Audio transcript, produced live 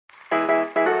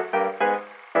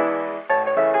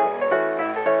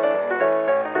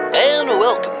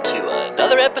welcome to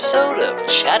another episode of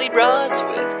Chatty Broads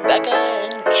with Becca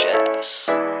and Jess.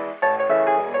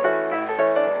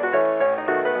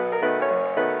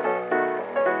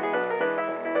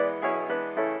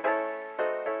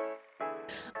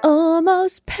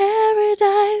 Almost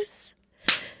paradise,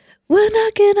 we're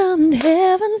knocking on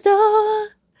heaven's door.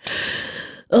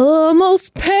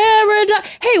 Almost paradise.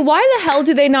 Hey, why the hell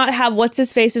do they not have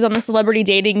what's-his-face who's on the celebrity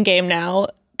dating game now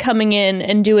coming in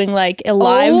and doing like a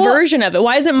live version of it?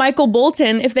 Why isn't Michael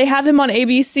Bolton, if they have him on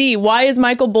ABC, why is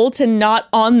Michael Bolton not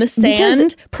on the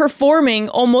sand performing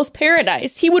Almost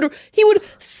Paradise? He would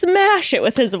smash it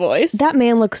with his voice. That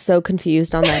man looks so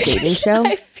confused on that dating show.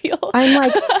 I'm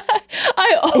like,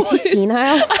 is he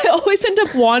senile? I always end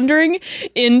up wandering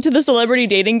into the celebrity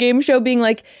dating game show being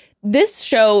like, this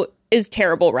show is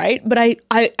terrible, right? But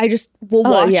I just will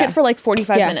watch it for like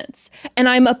 45 minutes. And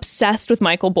I'm obsessed with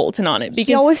Michael Bolton on it because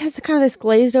he always has kind of this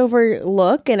glazed over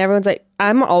look and everyone's like,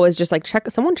 I'm always just like,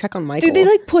 someone check on Michael. Dude, they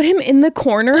like put him in the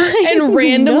corner and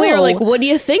randomly are like, what do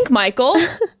you think, Michael?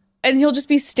 And he'll just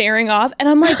be staring off. And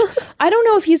I'm like, I don't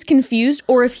know if he's confused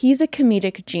or if he's a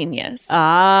comedic genius.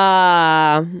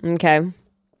 Ah, okay.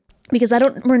 Because I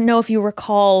don't know if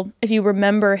you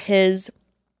remember his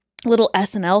little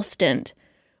SNL stint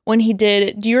when he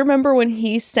did. Do you remember when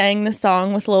he sang the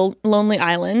song with Lonely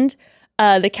Island,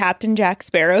 the Captain Jack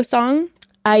Sparrow song?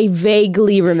 I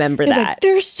vaguely remember that. Like,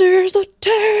 this is the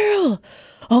tale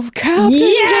of Captain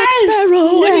Jack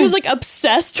Sparrow. Yes! And he was like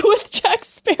obsessed with Jack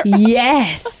Sparrow.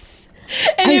 Yes.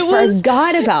 And I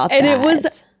forgot about that. And it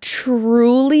was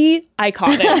truly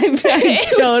iconic.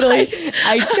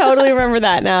 I totally remember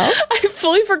that now. I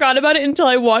fully forgot about it until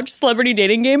I watched Celebrity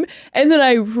Dating Game. And then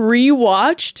I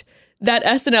rewatched that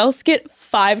SNL skit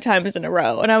 5 times in a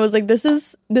row. And I was like, this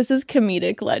is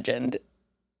comedic legend.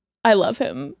 I love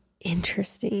him.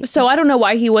 Interesting. So I don't know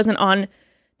why he wasn't on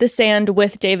the sand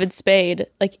with David Spade,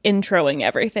 like introing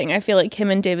everything. I feel like him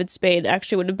and David Spade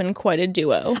actually would have been quite a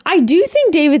duo. I do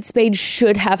think David Spade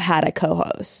should have had a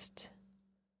co-host.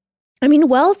 I mean,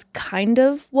 Wells kind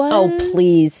of was. Oh,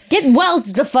 please. Get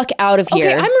Wells the fuck out of here.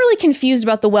 Okay, I'm really confused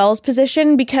about the Wells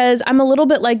position because I'm a little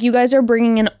bit like, you guys are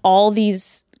bringing in all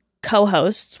these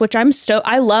co-hosts, which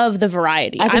I love the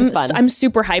variety. I'm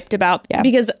super hyped about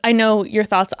because I know your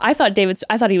thoughts. I thought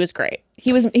he was great.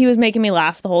 He was making me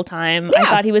laugh the whole time. Yeah. I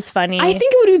thought he was funny. I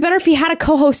think it would be better if he had a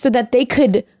co-host so that they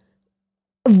could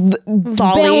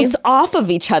bounce off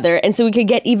of each other and so we could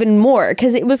get even more,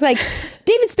 because it was like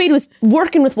David Spade was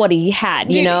working with what he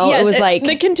had, you know. Yes, it was like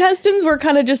the contestants were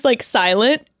kind of just like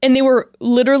silent and they were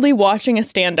literally watching a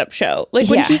stand-up show. Like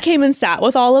when he came and sat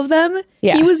with all of them,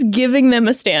 he was giving them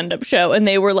a stand-up show and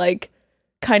they were like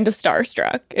kind of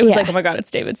starstruck. It was like, oh my god,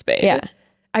 it's David Spade. Yeah,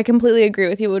 I completely agree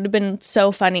with you. It would have been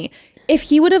so funny if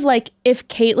he would have if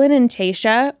Caitlyn and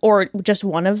Tayshia or just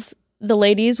one of the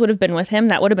ladies would have been with him.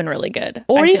 That would have been really good.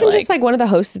 Or even just like one of the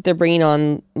hosts that they're bringing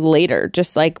on later,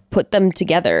 just like put them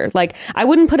together. Like I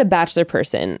wouldn't put a Bachelor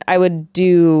person. I would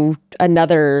do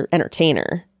another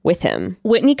entertainer with him.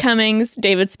 Whitney Cummings,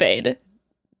 David Spade.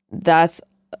 I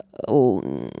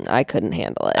couldn't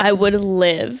handle it. I would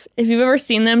live. If you've ever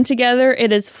seen them together,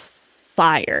 it is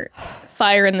fire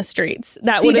in the streets.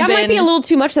 That might be a little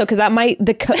too much though, because that might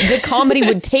the comedy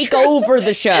would take over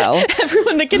the show.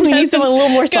 Everyone, the contestants, we need someone a little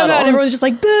more subtle. Out, everyone's just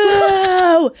like,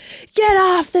 boo! Get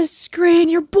off the screen!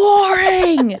 You're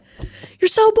boring. You're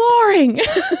so boring.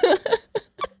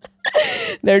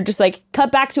 They're just like,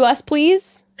 cut back to us,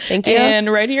 please. Thank you.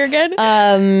 And right here again.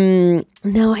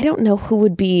 No, I don't know who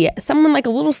would be someone like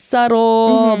a little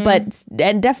subtle,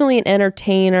 and definitely an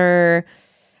entertainer.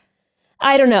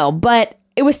 I don't know, but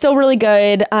it was still really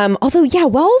good. Although,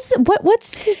 Wells,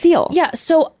 what's his deal? Yeah,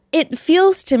 so it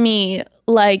feels to me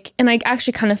like, and I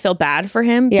actually kind of feel bad for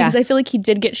him because I feel like he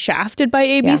did get shafted by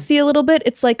ABC a little bit.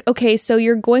 It's like, okay, so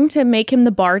you're going to make him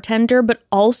the bartender, but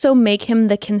also make him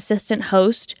the consistent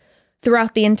host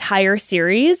throughout the entire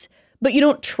series, but you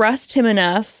don't trust him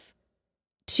enough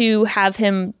to have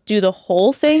him do the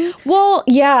whole thing. Well,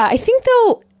 yeah, I think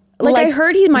though, like I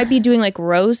heard he might be doing like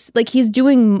roast, like he's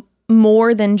doing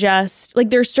more than just like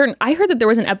I heard that there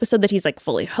was an episode that he's like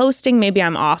fully hosting. Maybe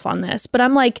I'm off on this, but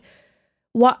I'm like,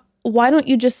 why don't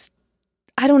you just,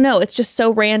 I don't know. It's just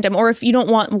so random. Or if you don't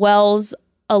want Wells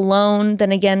alone,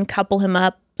 then again, couple him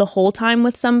up the whole time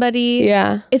with somebody.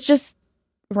 Yeah. It's just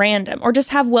random. Or just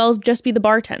have Wells just be the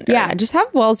bartender. Yeah, just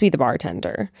have Wells be the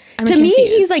bartender. I'm to confused. me,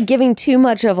 he's like giving too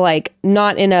much of like,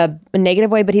 not in a negative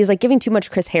way, but he's like giving too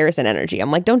much Chris Harrison energy. I'm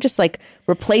like, don't just like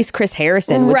replace Chris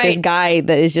Harrison with this guy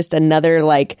that is just another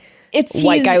like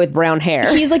white guy with brown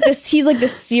hair. He's like this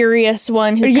serious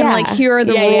one who's kind of like, here are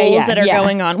the rules that are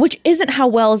going on, which isn't how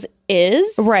Wells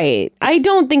is. Right. I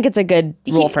don't think it's a good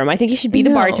role for him. I think he should be the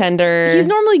bartender. He's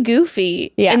normally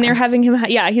goofy. Yeah. And they're having him,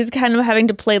 he's kind of having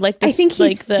to play like this. I think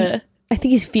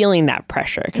he's feeling that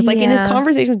pressure. Because like in his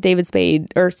conversation with David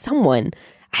Spade or someone,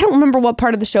 I don't remember what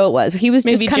part of the show it was. He was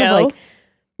just kind of like,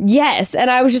 yes. And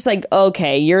I was just like,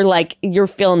 okay, you're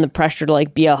feeling the pressure to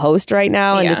like be a host right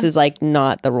now. And this is like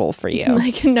not the role for you.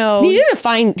 Like, no. He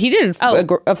did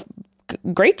a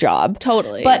great job.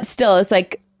 Totally. But still, it's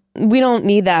like, we don't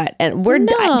need that. And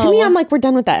to me, I'm like, we're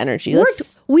done with that energy.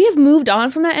 We have moved on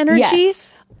from that energy.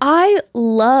 Yes. I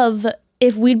love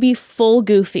if we'd be full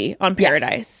goofy on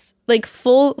Paradise. Yes. Like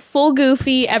full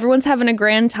goofy. Everyone's having a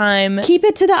grand time. Keep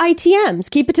it to the ITMs.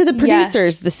 Keep it to the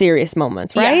producers, the serious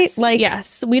moments, right?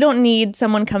 Yes. We don't need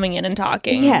someone coming in and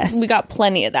talking. Yes. We got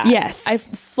plenty of that. Yes. I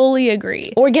fully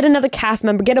agree. Or get another cast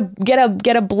member. Get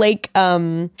a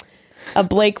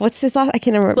Blake, what's his last? I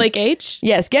can't remember. Blake H?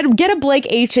 Yes. Get a Blake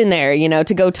H in there,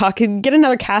 to go talk and get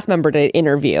another cast member to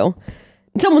interview.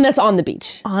 Someone that's on the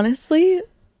beach. Honestly,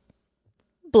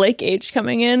 Blake H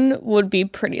coming in would be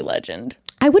pretty legend.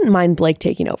 I wouldn't mind Blake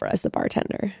taking over as the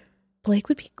bartender. Blake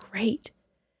would be great.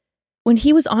 When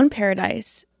he was on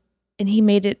Paradise and he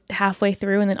made it halfway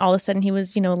through and then all of a sudden he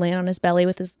was, laying on his belly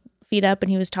with his feet up and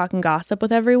he was talking gossip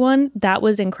with everyone, that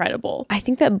was incredible. I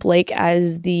think that Blake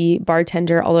as the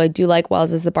bartender, although I do like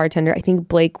Wells as the bartender, I think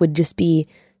Blake would just be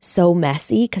so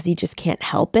messy because he just can't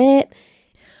help it.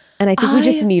 And I think we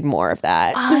just need more of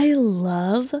that. I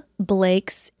love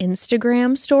Blake's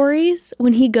Instagram stories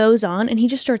when he goes on and he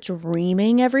just starts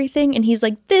reaming everything. And he's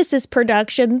like, this is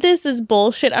production. This is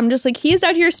bullshit. I'm just like, he is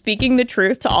out here speaking the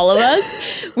truth to all of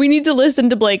us. We need to listen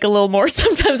to Blake a little more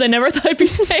sometimes. I never thought I'd be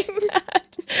saying that.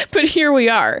 But here we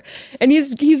are. And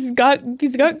he's got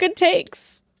good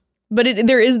takes. But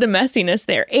there is the messiness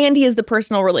there. And he has the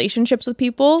personal relationships with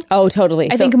people. Oh,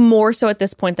 totally. I think more so at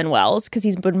this point than Wells because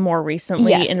he's been more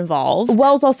recently involved.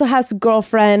 Wells also has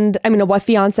a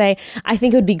fiance. I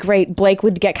think it would be great. Blake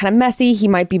would get kind of messy. He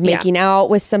might be making out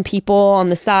with some people on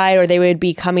the side or they would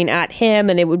be coming at him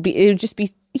and it would just be...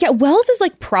 Yeah, Wells is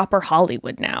like proper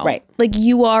Hollywood now. Right. Like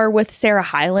you are with Sarah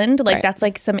Hyland. Like that's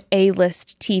like some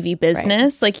A-list TV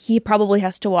business. Right. Like he probably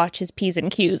has to watch his P's and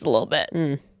Q's a little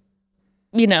bit.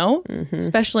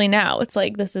 Especially now. It's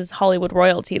like this is Hollywood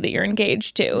royalty that you're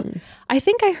engaged to. I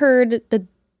think I heard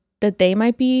that they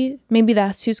might be, maybe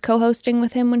that's who's co-hosting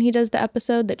with him when he does the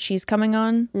episode, that she's coming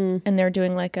on and they're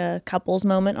doing like a couples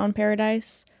moment on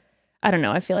Paradise. I don't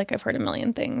know. I feel like I've heard a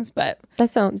million things, but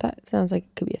that sounds like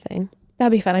it could be a thing.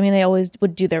 That'd be fun. I mean, they always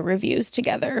would do their reviews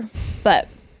together, but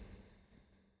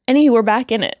anywho, we're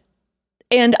back in it.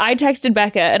 And I texted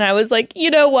Becca and I was like, you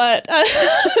know what?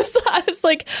 I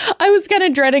was kind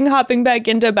of dreading hopping back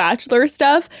into Bachelor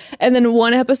stuff. And then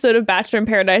one episode of Bachelor in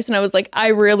Paradise. And I was like, I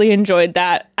really enjoyed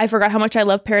that. I forgot how much I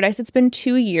love Paradise. It's been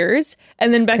 2 years.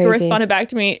 And then Becca responded back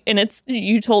to me and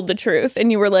you told the truth. And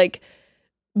you were like,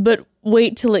 but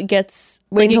wait till it gets,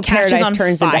 until Paradise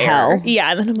turns into hell.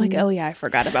 Yeah. And then I'm like, oh yeah, I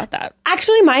forgot about that.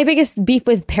 Actually, my biggest beef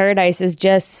with Paradise is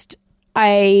just...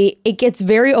 it gets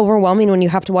very overwhelming when you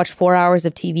have to watch 4 hours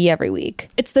of TV every week.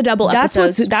 It's the double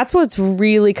episodes. That's what's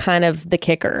really kind of the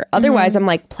kicker. Otherwise, I'm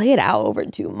like, play it out over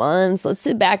 2 months. Let's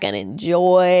sit back and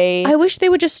enjoy. I wish they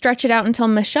would just stretch it out until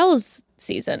Michelle's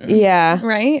season. Yeah.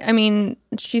 Right? I mean,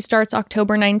 she starts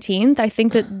October 19th. I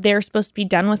think that they're supposed to be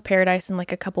done with Paradise in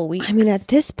like a couple weeks. I mean, at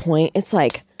this point, it's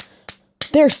like...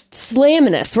 they're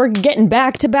slamming us. We're getting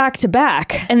back to back to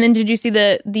back. And then did you see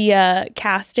the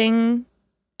casting...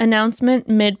 announcement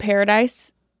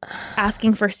mid-Paradise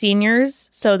asking for seniors,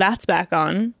 so that's back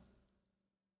on.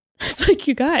 It's like,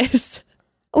 you guys,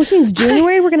 which means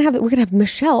January we're gonna have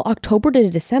Michelle October to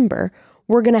December.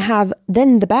 We're gonna have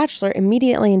then The Bachelor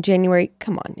immediately in January.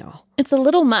 Come on, y'all. It's a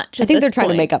little much. I think they're trying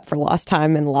to make up for lost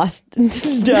time and lost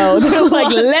dough. They're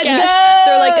like, let's go.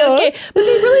 They're like, okay, but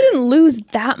they really didn't lose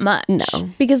that much. No,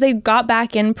 because they got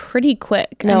back in pretty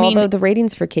quick. No, although the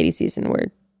ratings for Katie's season were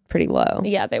pretty low.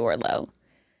 Yeah, they were low.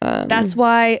 That's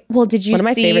why. Well, did you see? One of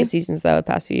my favorite seasons, though, the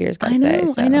past few years. I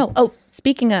know. Oh,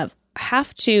 speaking of,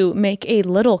 have to make a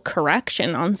little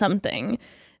correction on something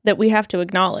that we have to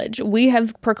acknowledge. We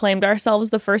have proclaimed ourselves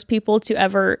the first people to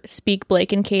ever speak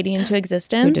Blake and Katie into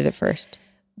existence. Who did it first?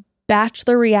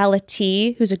 Bachelor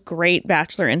Reality, who's a great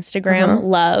Bachelor Instagram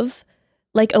love.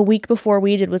 Like a week before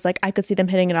we did was like, I could see them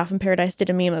hitting it off in Paradise, did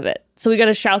a meme of it. So we got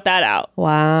to shout that out.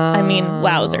 Wow. I mean,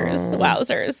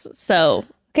 wowzers. So.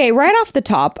 Okay, right off the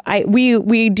top,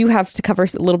 we do have to cover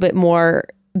a little bit more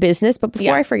business, but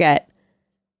before I forget,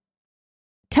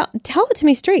 tell it to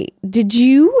me straight. Did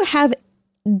you have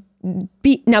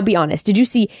be honest. Did you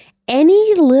see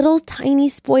any little tiny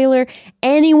spoiler?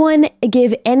 Anyone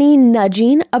give any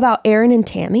nudging about Aaron and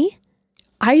Tammy?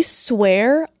 I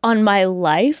swear on my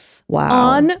life. Wow.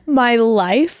 On my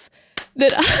life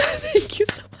that thank you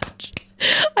so much.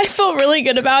 I felt really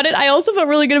good about it. I also felt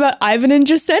really good about Ivan and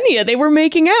Jasenia. They were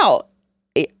making out.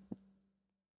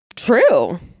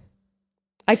 True.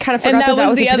 I kind of forgot and that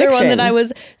was the other prediction. one that I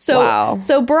was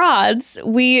so broads.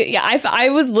 I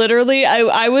was literally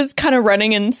I was kind of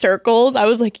running in circles. I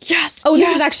was like, yes. Oh,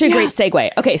 this is actually a great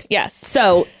segue. Okay, yes.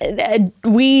 So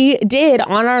we did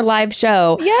on our live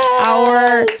show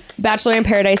our Bachelor in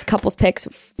Paradise couples picks.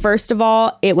 First of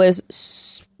all, it was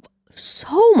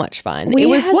so much fun. It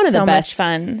was one of the best.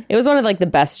 Fun. It was one of like the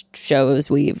best shows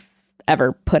we've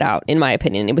ever put out, in my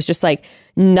opinion. It was just like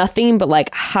nothing but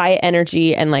like high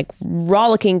energy and like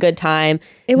rollicking good time.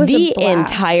 It was the a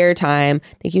blast. entire time.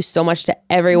 Thank you so much to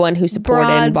everyone who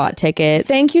supported and bought tickets.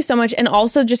 Thank you so much. And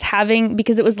also just having,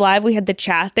 because it was live, we had the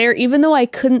chat there. Even though I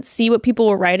couldn't see what people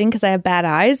were writing because I have bad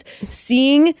eyes,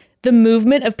 seeing the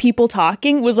movement of people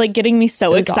talking was like getting me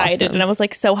so excited. Awesome. And I was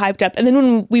like so hyped up. And then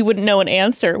when we wouldn't know an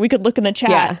answer, we could look in the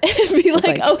chat and be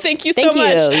like, oh, thank you so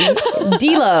much.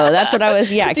 D-Lo. That's what I was,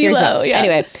 D-Lo, yeah.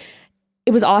 Anyway,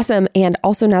 it was awesome. And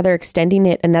also now they're extending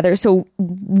it another. So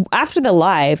after the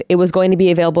live, it was going to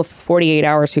be available for 48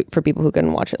 hours for people who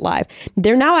couldn't watch it live.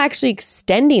 They're now actually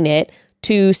extending it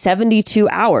to 72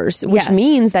 hours, which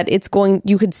means that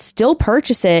you could still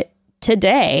purchase it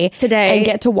today and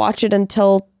get to watch it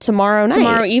until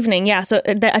tomorrow evening. So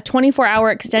a 24-hour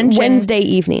extension Wednesday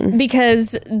evening,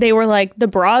 because they were like, the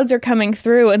broads are coming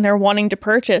through and they're wanting to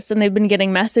purchase and they've been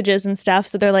getting messages and stuff,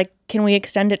 so they're like, can we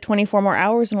extend it 24 more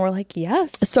hours? And we're like,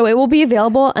 yes. So it will be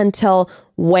available until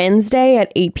Wednesday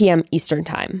at 8 p.m. Eastern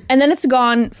time, and then it's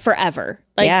gone forever.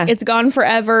 It's gone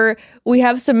forever. We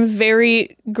have some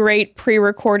very great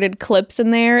pre-recorded clips in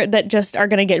there that just are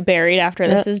going to get buried after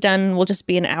this is done. We'll just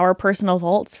be in our personal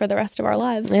vaults for the rest of our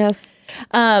lives. Yes.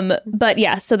 But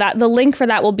yeah, so that the link for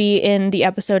that will be in the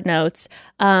episode notes.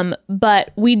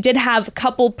 But we did have a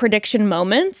couple prediction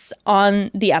moments on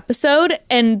the episode,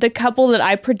 and the couple that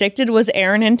I predicted was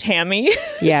Aaron and Tammy.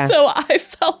 Yeah. So I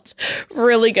felt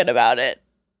really good about it.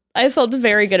 I felt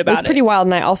very good about it. It was pretty wild.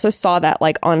 And I also saw that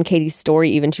like on Katie's story,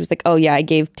 even she was like, oh yeah, I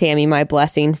gave Tammy my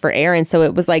blessing for Aaron. So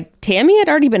it was like Tammy had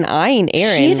already been eyeing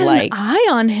Aaron. She had an eye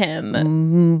on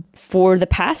him for the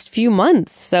past few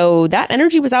months. So that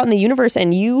energy was out in the universe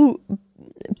and you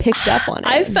picked up on it.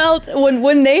 I felt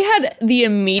when they had the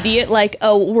immediate like,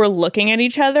 oh, we're looking at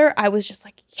each other, I was just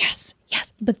like, yes.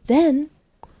 But then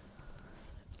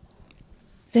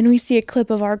we see a clip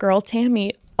of our girl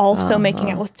Tammy also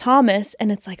making out with Thomas,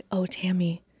 and it's like, oh,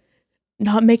 Tammy,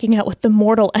 not making out with the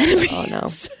mortal enemies. Oh no,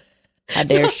 how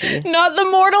dare she? Not the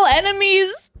mortal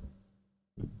enemies.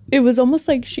 It was almost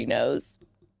like she knows.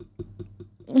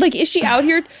 Like, is she out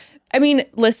here? I mean,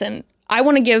 listen, I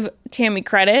want to give Tammy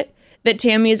credit that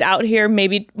Tammy is out here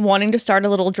maybe wanting to start a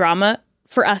little drama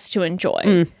for us to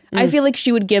enjoy. I feel like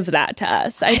she would give that to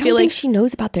us. I feel like she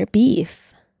knows about their beef.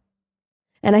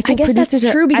 And I guess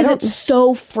that's true because it's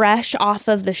so fresh off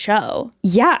of the show.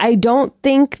 Yeah, I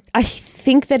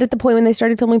think that at the point when they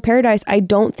started filming Paradise, I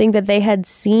don't think that they had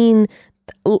seen,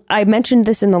 I mentioned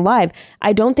this in the live,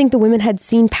 I don't think the women had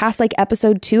seen past like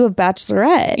episode 2 of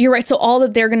Bachelorette. You're right. So all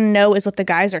that they're going to know is what the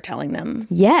guys are telling them.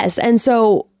 Yes. And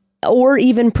so, or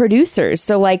even producers.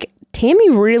 So like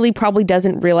Tammy really probably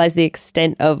doesn't realize the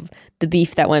extent of the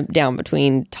beef that went down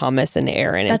between Thomas and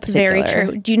Aaron. That's very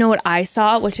true. Do you know what I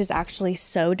saw, which is actually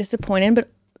so disappointing,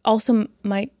 but also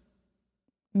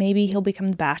maybe he'll become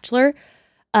the Bachelor?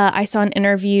 I saw an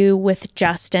interview with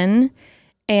Justin,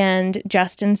 and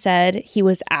Justin said he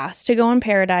was asked to go on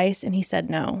Paradise, and he said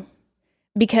no,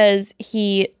 because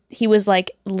he was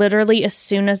like, literally as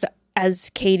soon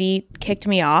as Katie kicked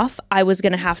me off, I was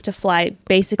going to have to fly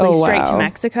basically straight to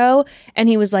Mexico. And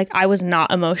he was like, I was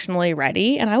not emotionally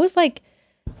ready. And I was like,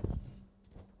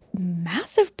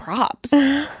 massive props.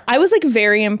 I was like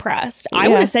very impressed. I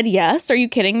would have said yes. Are you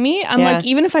kidding me? I'm like,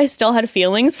 even if I still had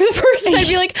feelings for the person, I'd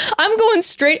be like, I'm going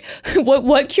straight.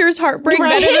 What cures heartbreak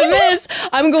better than this?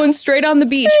 I'm going straight on the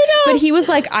beach. But he was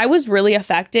like, I was really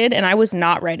affected and I was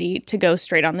not ready to go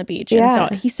straight on the beach. And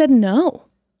so he said no.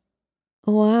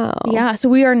 Wow. Yeah, so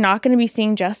we are not going to be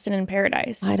seeing Justin in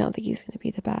Paradise. I don't think he's going to be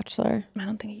the Bachelor. I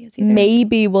don't think he is either.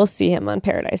 Maybe we'll see him on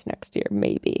Paradise next year.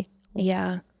 Maybe.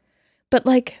 Yeah. But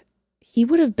like, he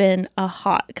would have been a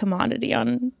hot commodity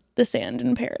on the sand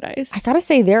in Paradise. I gotta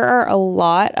say, there are a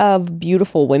lot of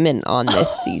beautiful women on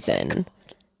this season.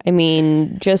 I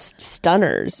mean, just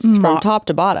stunners from top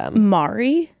to bottom.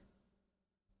 Mari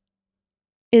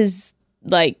is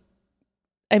like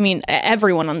I mean,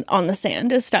 everyone on the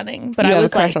sand is stunning. But You I have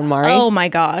was a crush like, on Mari? oh my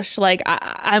gosh. Like,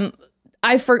 I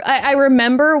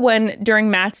remember when during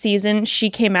Matt's season, she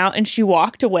came out and she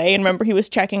walked away. And remember, he was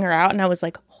checking her out. And I was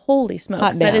like, holy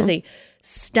smokes, that is a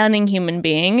stunning human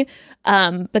being.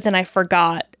 But then I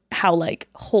forgot how like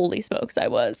holy smokes I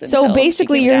was. So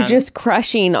basically you're just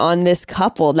crushing on this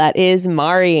couple that is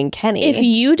Mari and Kenny. If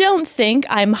you don't think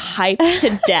I'm hyped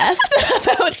to death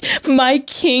about my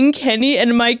king Kenny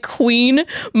and my queen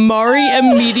Mari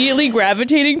immediately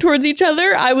gravitating towards each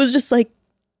other, I was just like,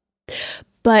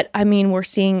 but I mean, we're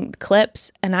seeing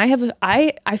clips and I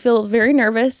feel very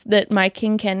nervous that my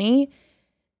king Kenny,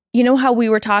 you know how we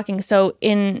were talking. So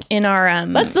in our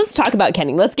let's talk about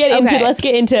Kenny. Let's get into him. Let's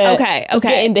get into him. Okay,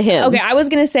 I was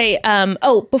gonna say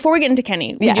before we get into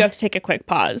Kenny, we do have to take a quick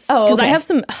pause because I have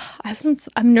some.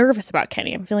 I'm nervous about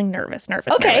Kenny. I'm feeling nervous.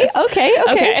 Okay. I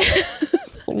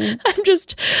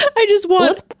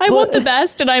want the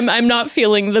best, and I'm not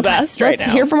feeling the best right now.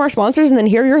 Let's hear from our sponsors and then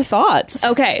hear your thoughts.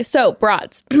 Okay, so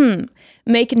broads.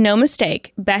 Make no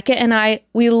mistake, Becca and I,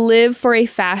 we live for a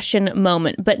fashion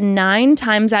moment, but 9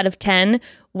 times out of 10,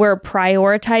 we're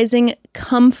prioritizing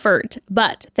comfort.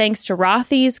 But thanks to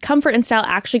Rothy's, comfort and style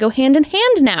actually go hand in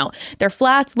hand now. Their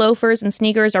flats, loafers, and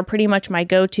sneakers are pretty much my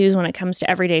go-tos when it comes to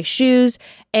everyday shoes.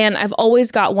 And I've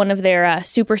always got one of their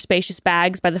super spacious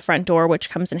bags by the front door, which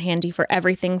comes in handy for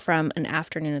everything from an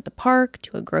afternoon at the park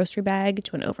to a grocery bag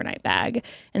to an overnight bag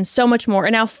and so much more.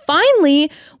 And now finally,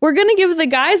 we're going to give the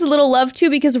guys a little love too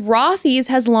because Rothy's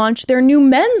has launched their new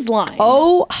men's line.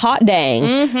 Oh, hot dang.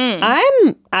 Mm-hmm.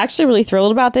 I'm actually really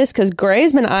thrilled about this because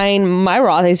Gray's been eyeing my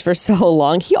Rothy's for so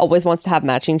long. He always wants to have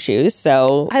matching shoes.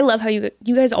 So I love how you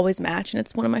guys always match, and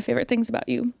it's one of my favorite things about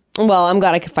you. Well, I'm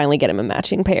glad I could finally get him a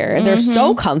matching pair. Mm-hmm. They're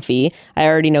so comfy. I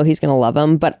already know he's going to love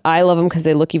them, but I love them because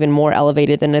they look even more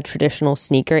elevated than a traditional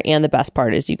sneaker. And the best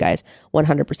part is, you guys,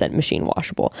 100% machine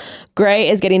washable. Gray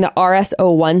is getting the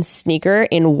RS01 sneaker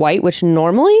in white, which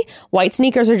normally white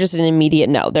sneakers are just an immediate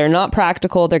no. They're not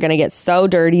practical. They're going to get so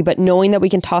dirty, but knowing that we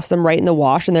can toss them right in the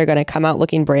wash and they're going to come out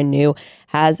looking brand new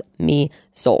has me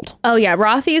sold. Oh yeah,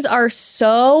 Rothy's are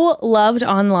so loved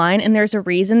online, and there's a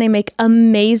reason. They make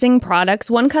amazing products.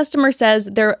 One customer says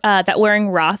that wearing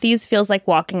Rothy's feels like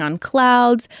walking on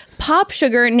clouds. Pop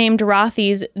Sugar named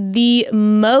Rothy's the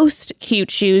most cute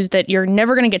shoes that you're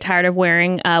never going to get tired of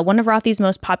wearing. One of Rothy's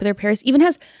most popular pairs even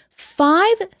has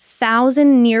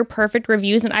 5,000 near perfect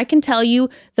reviews, and I can tell you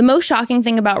the most shocking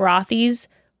thing about Rothy's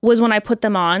was when I put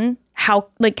them on, how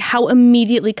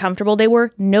immediately comfortable they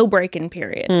were. No break-in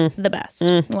period. The best.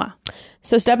 Wow.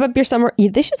 So step up your summer.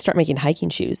 They should start making hiking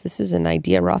shoes. This is an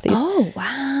idea, Rothy's. Oh,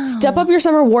 wow. Step up your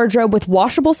summer wardrobe with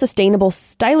washable, sustainable,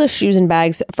 stylish shoes and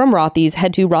bags from Rothy's.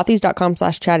 Head to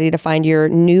rothys.com/chatty to find your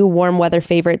new warm weather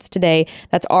favorites today.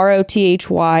 That's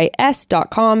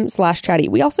rothys.com/chatty.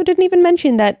 We also didn't even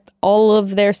mention that all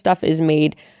of their stuff is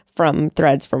made from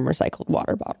threads from recycled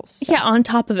water bottles. So. Yeah, on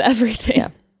top of everything. Yeah.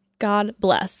 God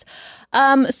bless.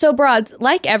 So broads,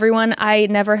 like everyone, I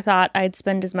never thought I'd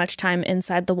spend as much time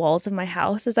inside the walls of my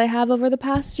house as I have over the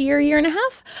past year and a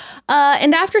half.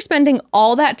 And after spending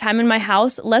all that time in my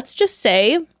house, let's just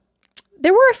say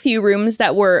there were a few rooms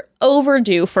that were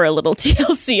overdue for a little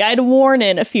TLC. I'd worn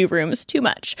in a few rooms too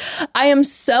much. I am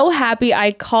so happy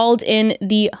I called in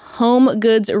the Home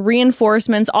Goods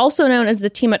Reinforcements, also known as the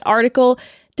team at Article,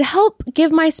 to help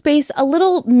give my space a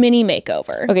little mini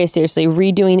makeover. Okay, seriously,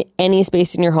 redoing any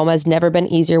space in your home has never been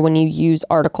easier when you use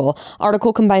Article.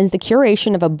 Article combines the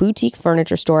curation of a boutique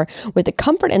furniture store with the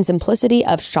comfort and simplicity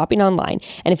of shopping online.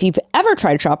 And if you've ever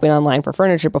tried shopping online for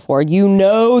furniture before, you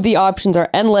know the options are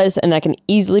endless and that can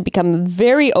easily become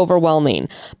very overwhelming.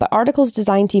 But Article's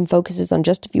design team focuses on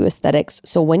just a few aesthetics,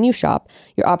 so when you shop,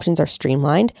 your options are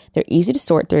streamlined, they're easy to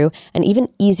sort through, and even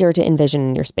easier to envision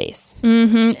in your space.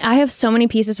 I have so many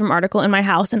pieces from Article in my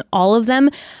house, and all of them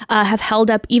have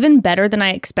held up even better than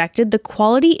I expected. The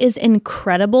quality is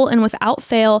incredible, and without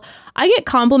fail, I get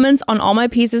compliments on all my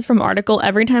pieces from Article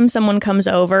every time someone comes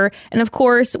over. And of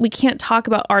course, we can't talk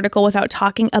about Article without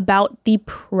talking about the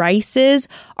prices.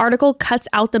 Article cuts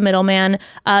out the middleman.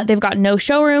 They've got no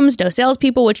showrooms, no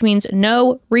salespeople, which means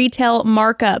no retail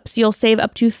markups. You'll save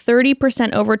up to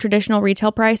 30% over traditional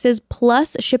retail prices.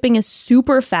 Plus, shipping is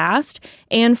super fast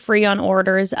and free on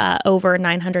orders over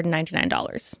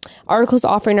 $999. Article's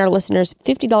offering our listeners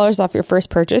 $50 off your first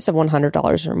purchase of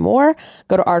 $100 or more.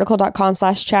 Go to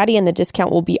article.com/chatty and the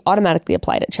discount will be automatically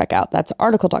applied at checkout. That's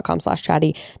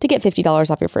article.com/chatty to get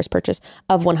 $50 off your first purchase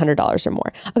of $100 or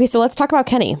more. Okay, so let's talk about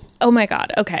Kenny. Oh my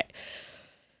God. Okay.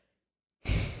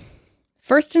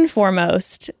 First and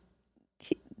foremost,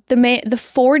 the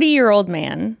 40-year-old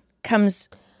man comes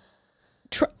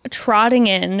trotting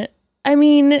in. I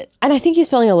mean... And I think he's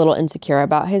feeling a little insecure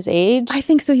about his age. I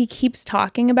think so. He keeps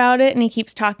talking about it, and he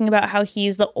keeps talking about how he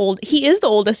is the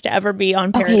oldest to ever be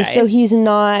on Paradise. Okay, so he's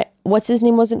not... What's his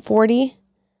name? Wasn't 40?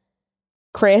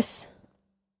 Chris?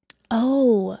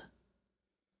 Oh.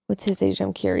 What's his age?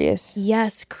 I'm curious.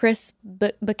 Yes, Chris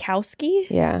Bukowski?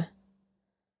 Yeah.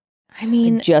 I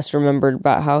mean... I just remembered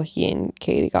about how he and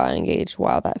Katie got engaged.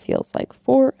 Wow, that feels like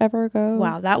forever ago.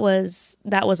 Wow, that was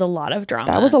a lot of drama.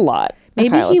 That was a lot.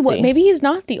 Maybe maybe he's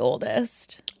not the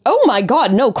oldest. Oh my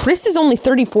God, no. Chris is only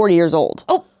 34 years old.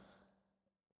 Oh.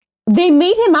 They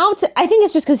made him out. I think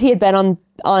it's just because he had been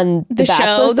on the Bachelor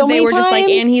show so many they were times. just like,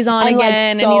 and he's on and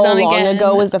again, like, and he's on again. So long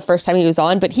ago was the first time he was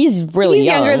on, but he's really He's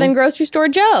young. younger than Grocery Store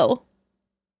Joe.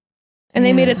 And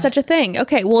they made it such a thing.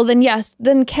 Okay, well then yes,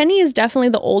 then Kenny is definitely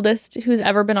the oldest who's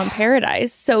ever been on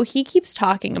Paradise. So he keeps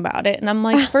talking about it. And I'm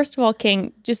like, first of all,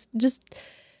 King, just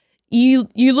you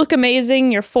look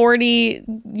amazing. You're 40,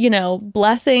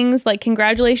 blessings. Like,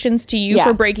 congratulations to you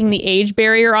for breaking the age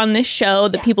barrier on this show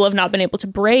that people have not been able to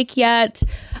break yet.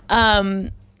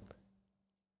 I'm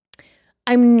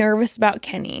nervous about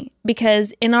Kenny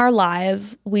because in our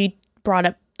live, we brought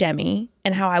up Demi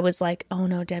and how I was like, oh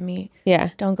no, Demi,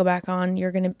 don't go back on.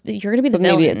 You're gonna be the villain.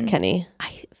 Maybe it's Kenny.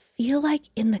 I feel like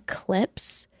in the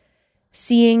clips,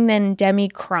 seeing then Demi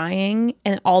crying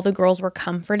and all the girls were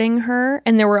comforting her,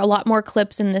 and there were a lot more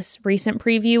clips in this recent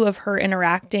preview of her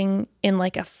interacting in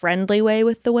like a friendly way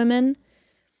with the women.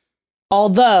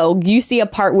 Although you see a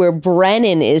part where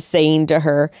Brennan is saying to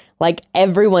her, like,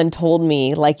 everyone told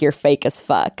me like you're fake as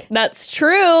fuck. That's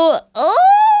true.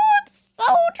 Oh, it's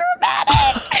so dramatic.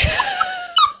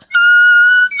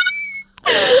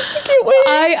 I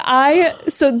can't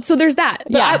wait. So there's that.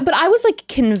 But I was like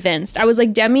convinced. I was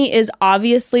like, Demi is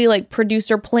obviously like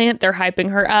producer plant. They're hyping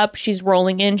her up. She's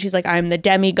rolling in. She's like, I'm the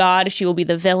demigod. She will be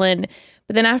the villain.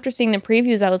 But then after seeing the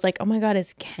previews, I was like, oh my God,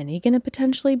 is Kenny going to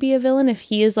potentially be a villain if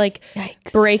he is like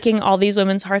breaking all these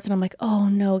women's hearts? And I'm like, oh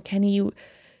no, Kenny,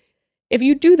 if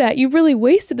you do that, you really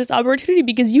wasted this opportunity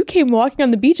because you came walking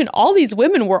on the beach and all these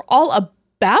women were all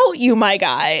about you, my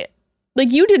guy.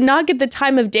 Like, you did not get the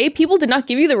time of day. People did not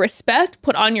give you the respect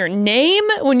put on your name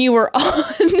when you were on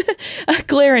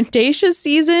Claire and Dacia's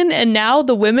season. And now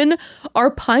the women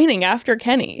are pining after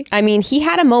Kenny. I mean, he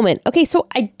had a moment. Okay, so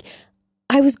I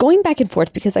was going back and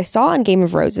forth because I saw on Game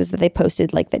of Roses that they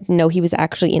posted like that, no, he was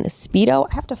actually in a Speedo.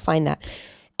 I have to find that.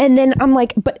 And then I'm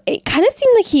like, but it kind of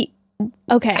seemed like he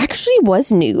actually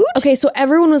was nude. Okay, so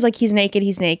everyone was like, he's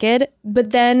naked.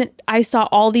 But then I saw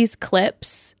all these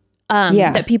clips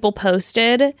that people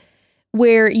posted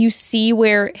where you see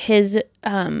where his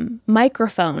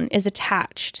microphone is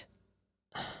attached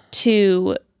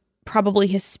to probably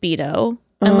his Speedo.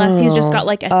 Unless he's just got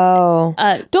like a... don't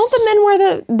the men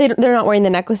wear they're not wearing the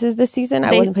necklaces this season?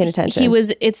 I wasn't paying attention.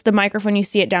 It's the microphone, you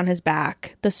see it down his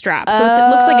back, the strap. So it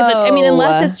looks like it's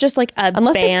unless it's just like a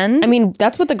band.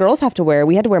 That's what the girls have to wear.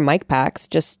 We had to wear mic packs,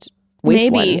 just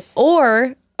waist ones.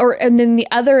 And then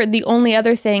the only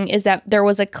other thing is that there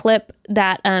was a clip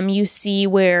that you see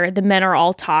where the men are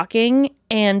all talking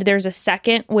and there's a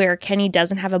second where Kenny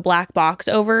doesn't have a black box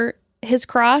over his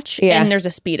crotch and there's a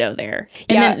Speedo there.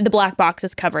 And then the black box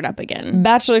is covered up again.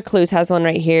 Bachelor Clues has one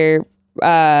right here.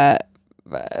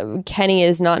 Kenny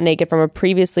is not naked from a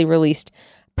previously released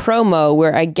promo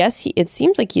where I guess it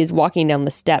seems like he is walking down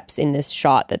the steps in this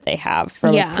shot that they have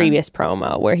from a previous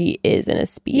promo where he is in a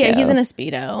Speedo. Yeah, he's in a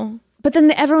Speedo. But then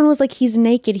everyone was like, he's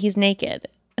naked.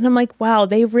 And I'm like, wow,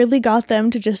 they really got them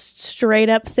to just straight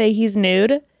up say he's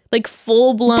nude? Like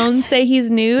full blown say he's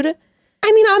nude?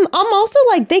 I mean, I'm also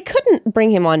like, they couldn't bring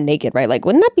him on naked, right? Like,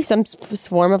 wouldn't that be some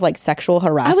form of like sexual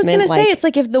harassment? I was gonna say, it's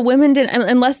like if the women didn't,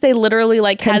 unless they literally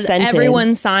like consented. Had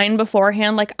everyone sign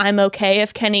beforehand, like, I'm okay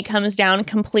if Kenny comes down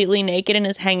completely naked and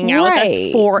is hanging out with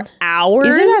us for hours.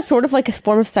 Isn't that sort of like a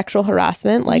form of sexual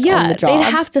harassment? Like, on the job? They'd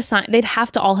have to sign. They'd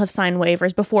have to all have signed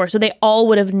waivers before, so they all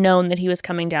would have known that he was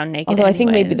coming down naked. Although I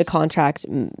think maybe the contract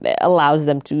allows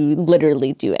them to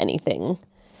literally do anything.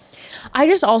 I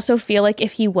just also feel like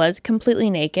if he was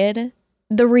completely naked,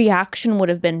 the reaction would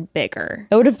have been bigger.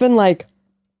 It would have been like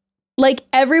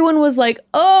everyone was like,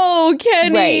 "Oh,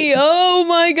 Kenny! Right. Oh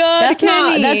my God,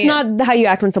 Kenny!" That's not how you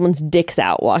act when someone's dick's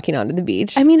out walking onto the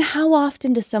beach. I mean, how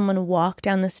often does someone walk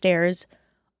down the stairs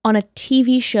on a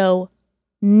TV show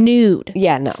nude?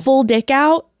 Yeah, no, full dick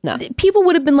out. No, people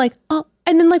would have been like, "Oh."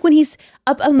 And then like when he's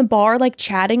up on the bar like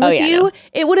chatting with you, no.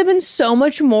 It would have been so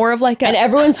much more of like and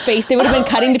everyone's face, they would have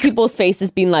been cutting to people's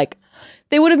faces being like,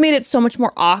 they would have made it so much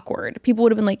more awkward. People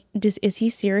would have been like, does this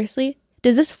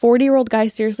 40-year-old guy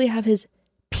seriously have his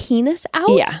penis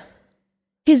out? Yeah.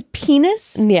 His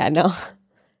penis? Yeah, no.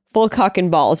 full cock and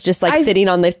balls, just like sitting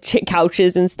on the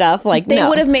couches and stuff. Like they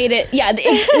would have made it. Yeah,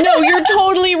 no, you're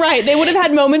totally right. They would have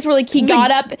had moments where like he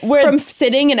got up from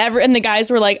sitting and the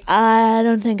guys were like, I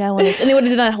don't think I want to. And they would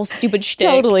have done that whole stupid shtick.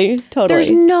 Totally.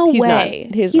 There's no way.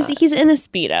 He's in a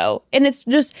Speedo, and it's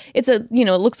a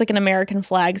it looks like an American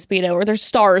flag Speedo, or there's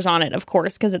stars on it, of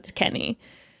course, because it's Kenny,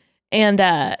 and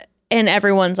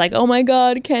everyone's like, oh my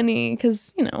God, Kenny,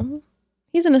 because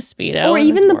he's in a Speedo. Or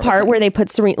even the part where they put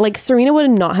Serena, like Serena would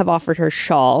not have offered her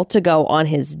shawl to go on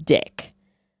his dick.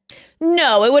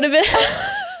 No, it would have been.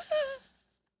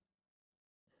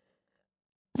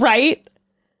 Right?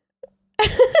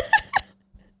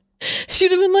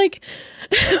 She'd have been like,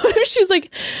 what if she was like,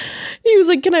 he was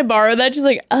like, can I borrow that? She's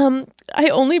like, I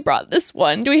only brought this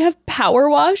one. Do we have power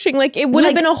washing? Like, it would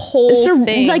have been a whole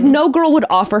thing. Like, no girl would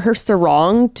offer her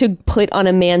sarong to put on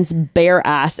a man's bare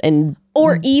ass and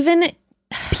or even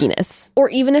penis. Or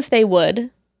even if they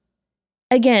would,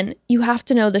 again, you have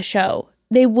to know the show.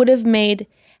 They would have made,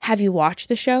 have you watched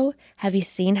the show? Have you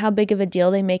seen how big of a deal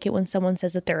they make it when someone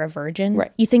says that they're a virgin?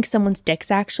 Right. You think someone's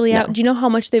dick's actually out? Do you know how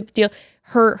much they deal?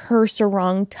 Her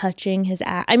sarong touching his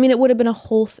ass. I mean, it would have been a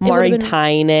whole thing. Mari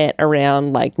tying it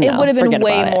around, like, no, it would have been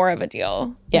way more of a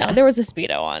deal. Yeah. No, there was a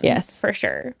Speedo on. Yes. For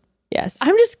sure. Yes.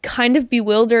 I'm just kind of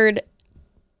bewildered.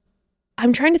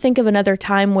 I'm trying to think of another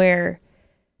time where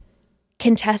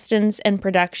contestants and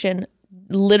production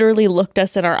literally looked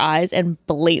us in our eyes and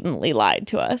blatantly lied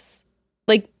to us.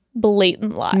 Like,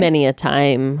 blatant lie. Many a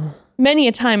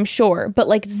time, sure. But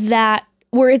like that,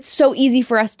 where it's so easy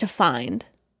for us to find.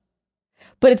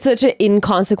 But it's such an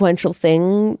inconsequential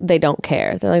thing. They don't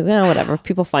care. They're like, well, whatever. If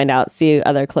people find out, see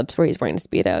other clips where he's wearing a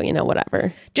Speedo,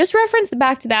 whatever. Just reference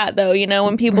back to that, though,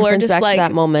 when people are just back like, to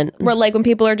that moment. Where, like, when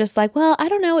people are just like, well, I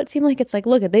don't know. It seemed like it's like,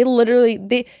 look, they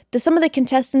literally, some of the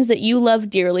contestants that you love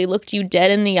dearly looked you dead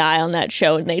in the eye on that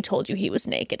show and they told you he was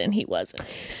naked and he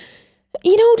wasn't.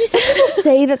 Do some people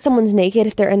say that someone's naked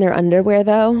if they're in their underwear,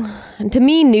 though? And to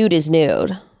me, nude is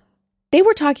nude. They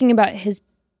were talking about his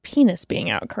penis being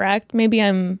out, correct? Maybe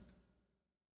I'm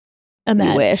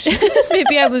imagining. Wish.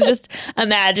 Maybe I was just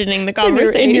imagining the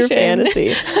conversation. In your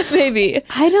fantasy. Maybe.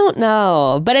 I don't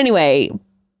know. But anyway,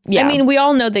 yeah. I mean, we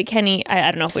all know that Kenny,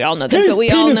 I don't know if we all know this, but we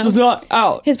all know. His penis was not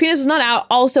out. His penis was not out.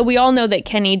 Also, we all know that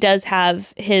Kenny does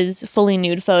have his fully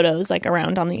nude photos like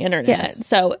around on the internet. Yes.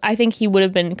 So I think he would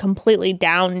have been completely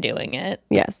down doing it.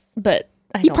 Yes. But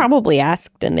he probably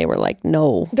asked and they were like,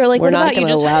 no. They're like, we're not going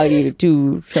to allow you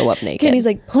to show up naked. Kenny's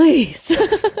like, please.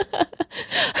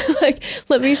 Like,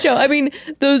 let me show. I mean,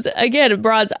 those, again,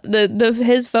 broads,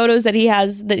 his photos that he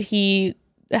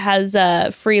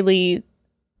has freely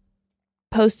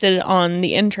posted on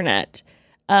the internet.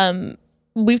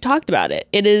 We've talked about it.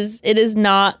 It is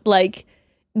not like,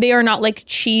 they are not like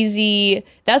cheesy.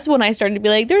 That's when I started to be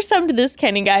like, there's some to this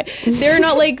Kenny guy. They're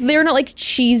not like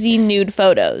cheesy nude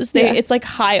photos. It's like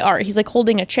high art. He's like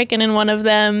holding a chicken in one of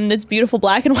them. It's beautiful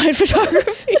black and white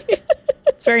photography.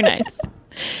 It's very nice.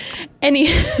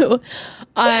 Anywho,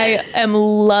 I am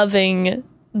loving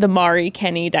the Mari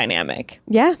Kenny dynamic.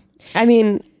 Yeah. I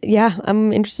mean, yeah,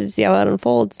 I'm interested to see how it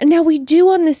unfolds. And now we do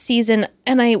on this season,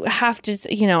 and I have to,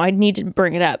 I need to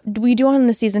bring it up. We do on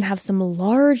this season have some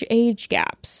large age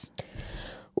gaps.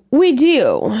 We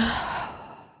do.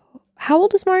 How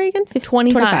old is Mari again?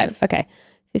 25. Okay.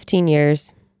 15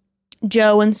 years.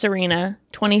 Joe and Serena,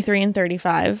 23 and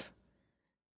 35.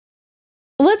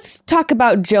 Let's talk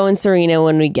about Joe and Serena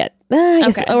when we get, I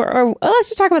guess, okay. or let's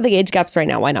just talk about the age gaps right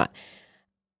now. Why not?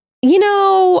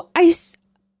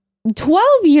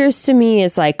 12 years to me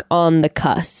is like on the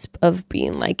cusp of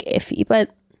being like iffy, but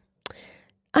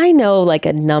I know like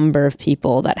a number of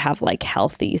people that have like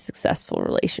healthy, successful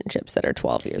relationships that are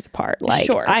 12 years apart. Like,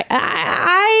 sure.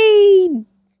 I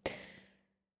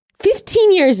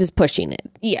 15 years is pushing it.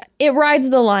 Yeah, it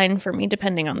rides the line for me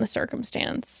depending on the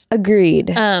circumstance. Agreed.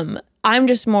 I'm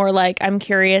just more like, I'm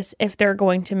curious if they're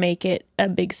going to make it a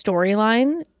big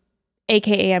storyline.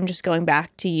 AKA, I'm just going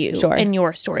back to you and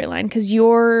your storyline, because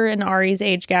your and Ari's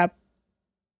age gap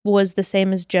was the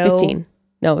same as Joe. 15.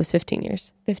 No, it was 15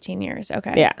 years. 15 years.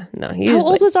 Okay. Yeah. No, How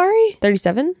old was Ari?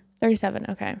 37. 37.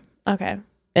 Okay.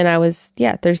 And I was,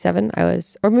 37.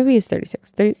 Or maybe he was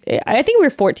 36. I think we were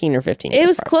 14 or 15 years It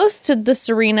was apart. close to the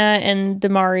Serena and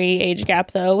Damari age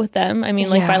gap, though, with them. I mean,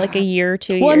 like by like a year or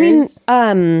 2 years. Well,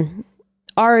 I mean,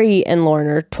 Ari and Lauren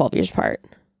are 12 years apart.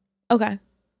 Okay.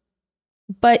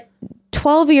 But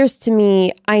 12 years to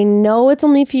me, I know it's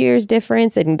only a few years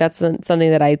difference, and that's something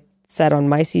that I said on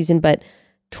my season, but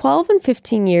 12 and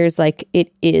 15 years, like,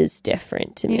 it is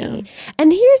different to me.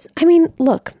 And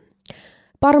look,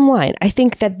 bottom line, I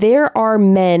think that there are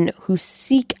men who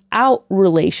seek out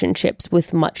relationships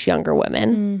with much younger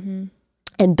women. Mm-hmm.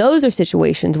 And those are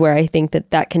situations where I think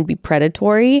that that can be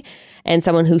predatory and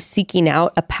someone who's seeking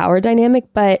out a power dynamic.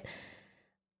 But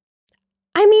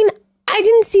I mean, I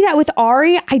didn't see that with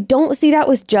Ari. I don't see that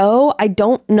with Joe. I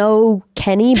don't know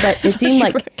Kenny, but it seemed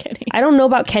like, I don't know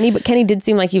about Kenny, but Kenny did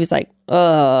seem like he was like,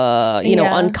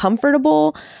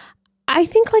 uncomfortable. I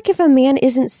think like if a man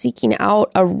isn't seeking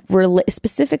out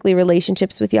specifically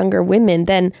relationships with younger women,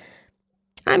 then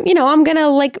I'm going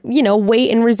to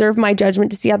wait and reserve my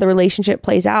judgment to see how the relationship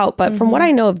plays out. But from what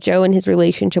I know of Joe and his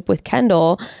relationship with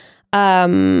Kendall,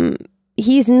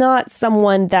 he's not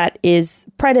someone that is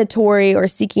predatory or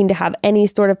seeking to have any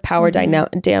sort of power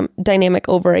dynamic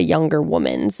over a younger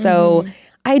woman. So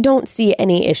I don't see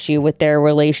any issue with their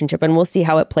relationship, and we'll see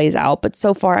how it plays out. But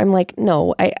so far, I'm like,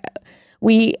 no, I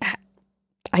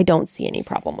don't see any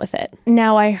problem with it.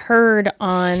 Now, I heard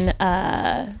on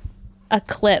a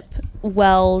clip,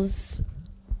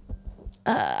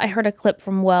 I heard a clip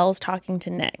from Wells talking to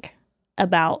Nick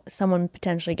about someone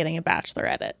potentially getting a Bachelor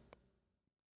edit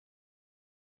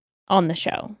on the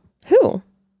show. Who?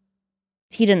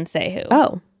 He didn't say who.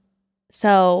 Oh.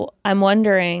 So I'm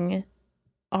wondering,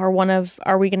 are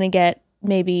we going to get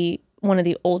maybe one of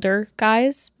the older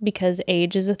guys because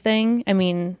age is a thing? I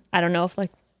mean, I don't know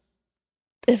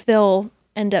if they'll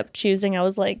end up choosing. I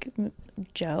was like,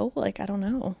 Joe? Like, I don't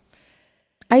know.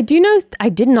 I did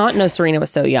not know Serena was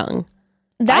so young.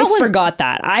 I forgot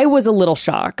that. I was a little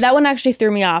shocked. That one actually threw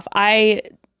me off. I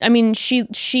mean,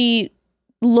 she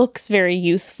looks very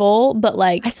youthful, but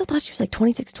like... I still thought she was like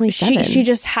 26, 27. She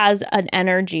just has an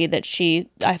energy that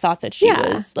I thought that she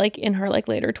was like in her like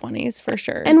later 20s for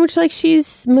sure. And which like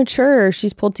she's mature,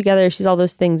 she's pulled together, she's all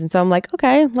those things. And so I'm like,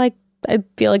 okay, like I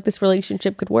feel like this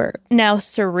relationship could work. Now,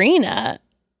 Serena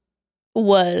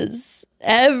was...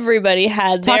 Everybody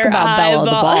had Talk their about belle of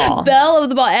the ball. Belle of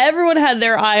the ball. Everyone had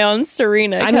their eye on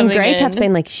Serena. I mean, Greg kept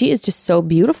saying like she is just so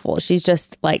beautiful. She's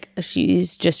just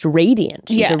radiant.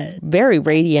 She's a very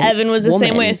radiant. Evan was the woman.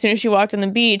 same way. As soon as she walked on the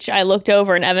beach, I looked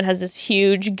over and Evan has this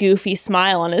huge goofy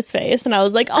smile on his face, and I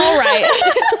was like, "All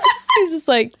right." He's just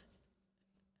like,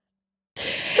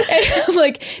 and I'm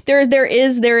like, there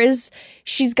is.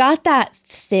 She's got that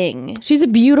thing. She's a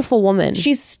beautiful woman.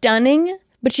 She's stunning,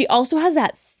 but she also has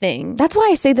that thing. That's why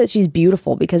I say that she's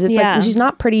beautiful, because it's like she's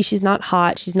not pretty, she's not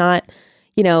hot, she's not,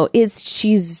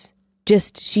 she's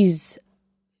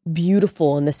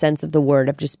beautiful in the sense of the word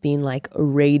of just being like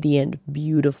radiant,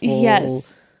 beautiful.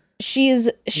 Yes. She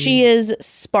is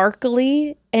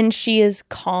sparkly and she is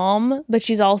calm, but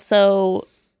she's also,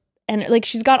 and like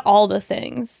she's got all the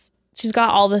things.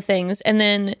 And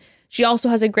then she also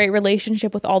has a great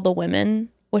relationship with all the women,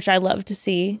 which I love to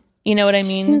see. You know what I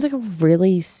mean? She seems like a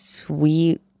really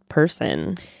sweet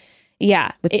person.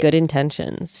 Yeah. With good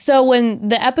intentions. So when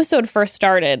the episode first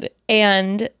started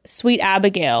and Sweet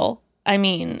Abigail, I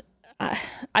mean,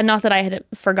 not that I had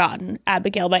forgotten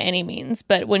Abigail by any means,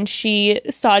 but when she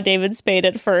saw David Spade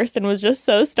at first and was just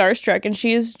so starstruck, and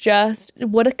she is just,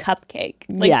 what a cupcake.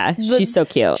 Like, she's so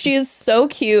cute. She is so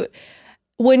cute.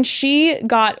 When she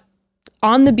got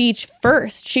on the beach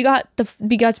first, she got to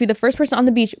be the first person on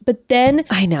the beach, but then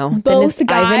I know both then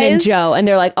guys, Ivan and Joe, and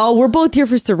they're like, oh, we're both here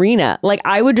for Serena. Like,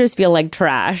 I would just feel like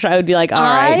trash. I would be like, all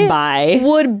right, bye.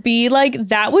 Would be like,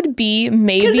 that would be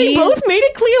maybe, because they both made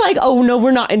it clear like, oh no,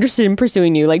 we're not interested in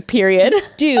pursuing you, like, period.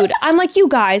 Dude, I'm like, you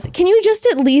guys, can you just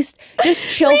at least just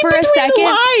chill for a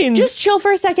second? Just chill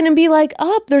for a second and be like,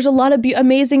 oh, there's a lot of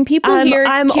amazing people here.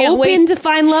 I'm open to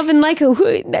find love in like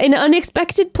in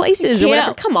unexpected places or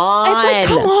whatever. Come on. It's like,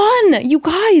 come on, you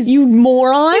guys. You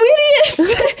morons. You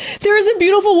idiots. There is a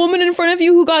beautiful woman in front of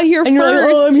you who got here and first. You're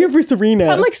like, oh, I'm here for Serena.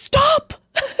 I'm like, stop.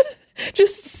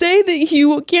 Just say that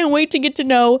you can't wait to get to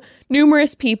know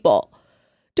numerous people.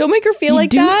 Don't make her feel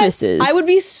like doofuses.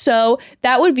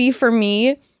 That would be for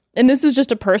me, and this is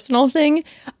just a personal thing,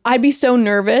 I'd be so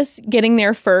nervous getting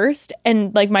there first,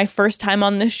 and like my first time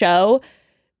on the show,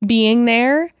 being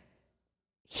there,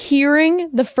 hearing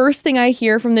the first thing I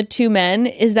hear from the two men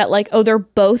is that like, oh, they're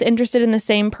both interested in the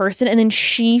same person, and then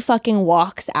she fucking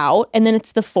walks out, and then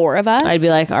it's the four of us. I'd be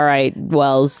like, all right,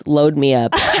 Wells, load me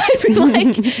up. I'd be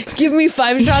like, give me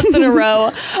 5 shots in a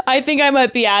row. I think I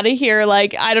might be out of here.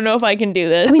 Like, I don't know if I can do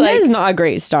this. I mean, like, that is not a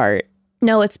great start.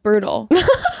 No, it's brutal.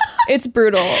 It's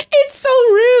brutal. It's so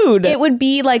rude. It would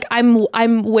be like,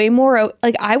 I'm way more,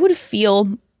 like, I would feel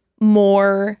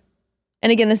more,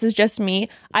 and again, this is just me,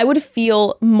 I would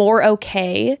feel more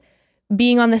okay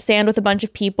being on the sand with a bunch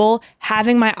of people,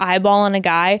 having my eyeball on a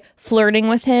guy, flirting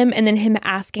with him, and then him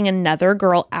asking another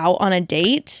girl out on a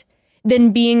date,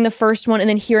 than being the first one and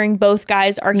then hearing both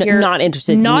guys are here not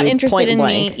interested in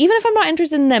me, even if I'm not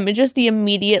interested in them. It's just the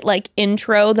immediate like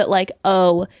intro that like,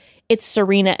 oh, it's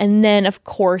Serena, and then of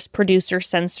course producer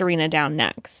sends Serena down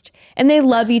next, and they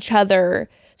love each other.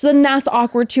 So then that's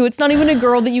awkward too. It's not even a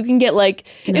girl that you can get like,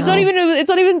 it's not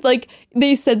even like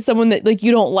they said someone that like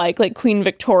you don't like Queen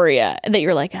Victoria, that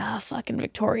you're like, fucking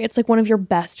Victoria. It's like one of your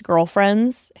best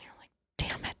girlfriends. And you're like,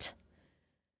 damn it,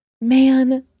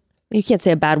 man. You can't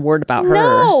say a bad word about her.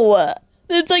 No.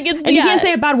 It's like, and you can't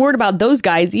say a bad word about those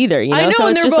guys either. You know? I know, so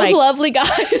and it's they're just both like, lovely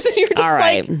guys. And you're just all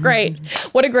right. like, great.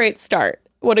 What a great start.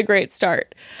 What a great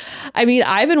start. I mean,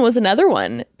 Ivan was another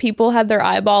one. People had their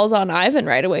eyeballs on Ivan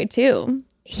right away too.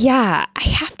 Yeah, I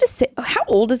have to say, how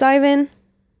old is Ivan?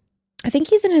 I think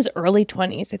he's in his early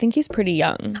 20s. I think he's pretty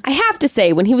young. I have to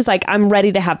say, when he was like, I'm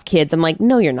ready to have kids, I'm like,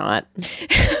 no, you're not.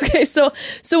 Okay, so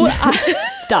what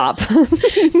Stop.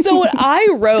 So what I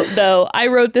wrote, though, I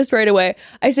wrote this right away.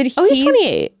 I said, he's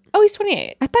 28. Oh, he's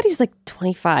 28. I thought he was like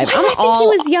 25. I think he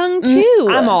was young too.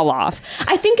 I'm all off.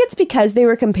 I think it's because they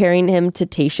were comparing him to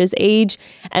Tayshia's age,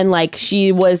 and like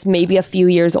she was maybe a few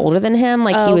years older than him.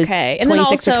 Like he was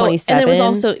 26 or 27. And it was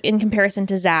also in comparison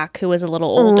to Zach, who was a little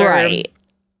older. Right.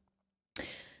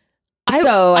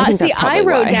 So I think that's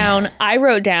I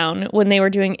wrote down when they were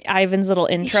doing Ivan's little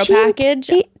intro package.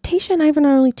 Tayshia and Ivan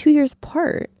are only 2 years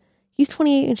apart. He's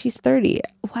 28 and she's 30.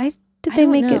 Why did they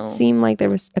make it seem like there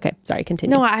was... Okay, sorry,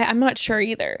 continue. No, I'm not sure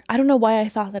either. I don't know why I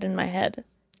thought that in my head. I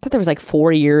thought there was like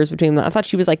 4 years between them. I thought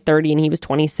she was like 30 and he was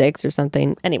 26 or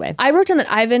something. Anyway. I wrote down that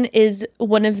Ivan is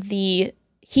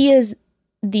he is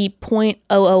the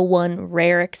 .001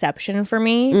 rare exception for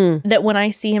me, that when I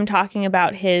see him talking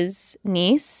about his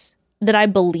niece, that I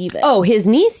believe it. Oh, his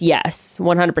niece? Yes,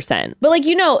 100%. But like,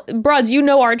 broads,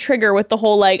 our trigger with the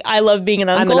whole like, I love being an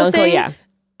uncle I'm an thing. uncle, yeah.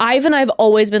 Ivan, I've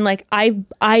always been like,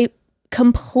 I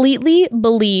completely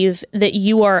believe that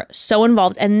you are so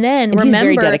involved. And then remember, he's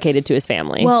very dedicated to his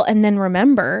family. Well, and then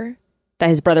remember that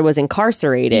his brother was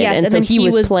incarcerated. Yes, and so he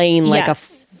was playing like a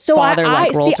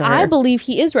father-like role to her. I believe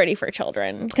he is ready for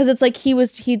children, because it's like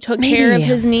he took care of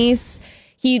his niece.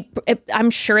 I'm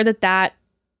sure that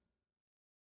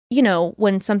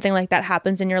when something like that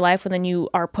happens in your life, when then you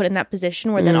are put in that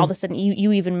position where then all of a sudden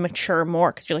you even mature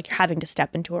more, because you're having to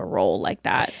step into a role like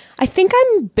that. I think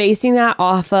I'm basing that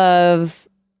off of,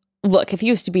 look, if he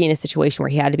was to be in a situation where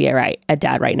he had to be a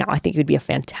dad right now, I think he would be a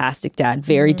fantastic dad,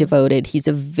 very devoted. He's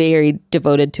a very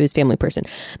devoted to his family person.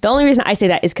 The only reason I say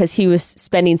that is because he was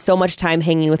spending so much time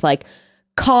hanging with like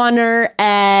Connor,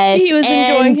 he was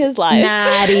enjoying his life,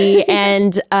 Maddie,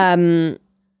 and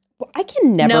I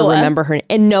can never remember her.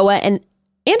 And Noah and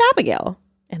Abigail,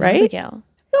 right? Abigail.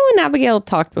 Noah and Abigail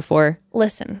talked before.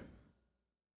 Listen.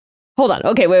 Hold on.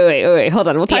 Okay, wait. Hold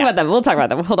on. We'll talk about them.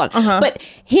 Hold on. But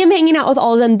him hanging out with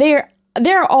all of them,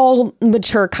 they're all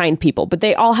mature, kind people. But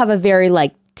they all have a very,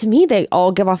 like, to me, they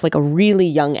all give off like a really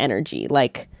young energy.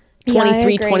 Like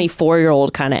 23,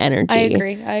 24-year-old kind of energy. I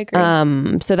agree.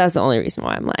 So that's the only reason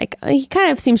why I'm like, he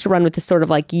kind of seems to run with this sort of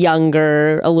like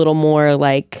younger, a little more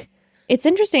like... It's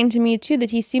interesting to me, too,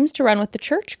 that he seems to run with the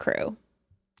church crew.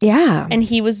 Yeah. And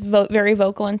he was very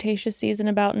vocal in Tayshia's season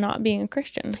about not being a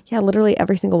Christian. Yeah, literally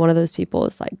every single one of those people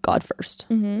is like God first.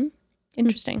 Mm-hmm.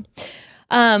 Interesting.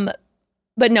 But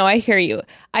no, I hear you.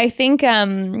 I think,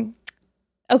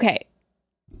 okay.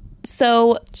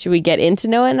 So... Should we get into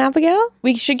Noah and Abigail?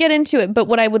 We should get into it. But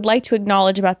what I would like to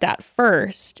acknowledge about that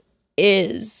first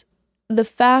is the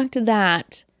fact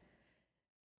that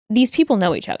these people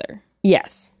know each other.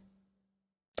 Yes.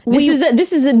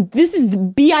 This is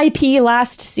BIP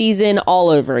last season all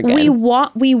over again.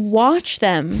 We watch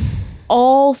them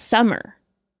all summer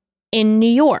in New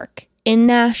York, in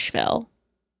Nashville,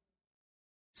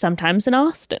 sometimes in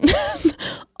Austin,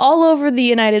 all over the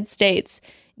United States,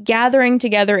 gathering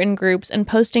together in groups and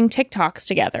posting TikToks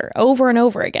together over and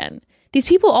over again. These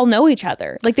people all know each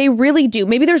other. Like, they really do.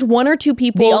 Maybe there's one or two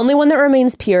people. The only one that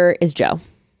remains pure is Joe.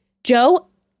 Joe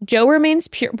remains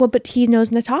pure. Well, but he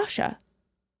knows Natasha.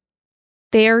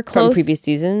 They're close. From previous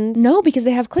seasons? No, because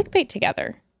they have clickbait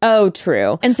together. Oh,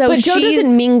 true. And so but Joe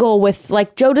doesn't mingle with,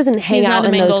 like, Joe doesn't hang out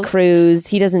in those crews.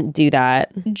 He doesn't do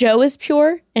that. Joe is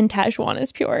pure and Tahzjuan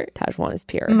is pure. Tahzjuan is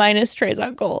pure. Minus Trey's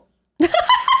uncle. So even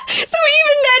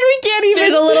then we can't even...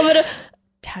 There's a little bit of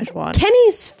Tahzjuan.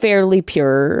 Kenny's fairly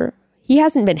pure. He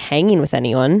hasn't been hanging with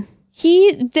anyone.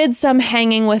 He did some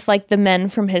hanging with like the men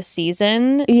from his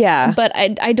season. Yeah. But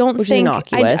I don't think...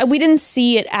 we didn't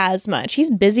see it as much. He's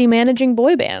busy managing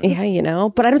boy bands. Yeah,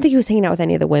 but I don't think he was hanging out with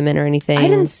any of the women or anything. I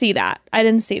didn't see that.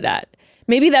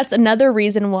 Maybe that's another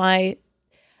reason why...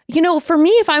 for me,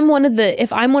 if I'm one of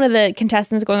the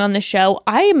contestants going on the show,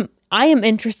 I'm I am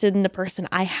interested in the person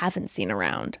I haven't seen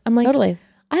around. I'm like, totally.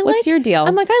 What's your deal?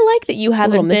 I'm like, I like that you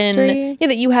haven't been, mystery.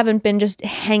 that you haven't been just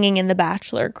hanging in the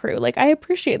Bachelor crew. Like, I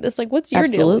appreciate this. Like, what's your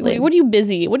Absolutely. deal? Like, what are you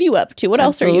busy? What are you up to? What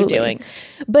else are you doing?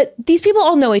 But these people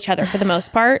all know each other for the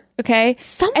most part, okay?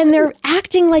 And they're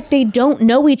acting like they don't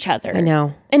know each other. I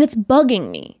know. And it's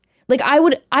bugging me. Like,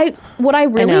 what I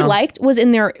really liked was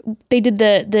they did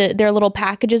their little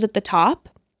packages at the top,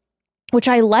 which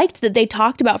I liked that they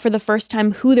talked about for the first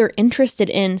time who they're interested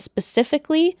in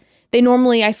specifically. They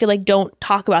normally, I feel like, don't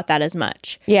talk about that as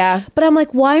much. Yeah. But I'm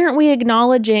like, why aren't we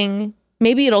acknowledging,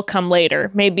 maybe it'll come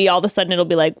later. Maybe all of a sudden it'll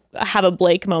be like, have a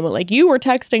Blake moment, like you were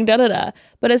texting, da-da-da.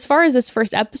 But as far as this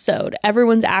first episode,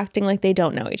 everyone's acting like they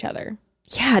don't know each other.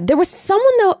 Yeah, there was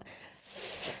someone though,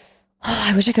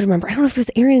 I wish I could remember. I don't know if it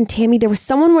was Aaron and Tammy. There was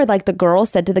someone where like the girl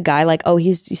said to the guy like, oh,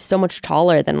 he's so much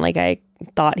taller than like I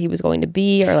thought he was going to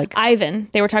be, or like Ivan.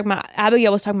 They were talking about,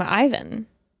 Abigail was talking about Ivan.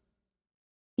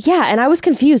 Yeah, and I was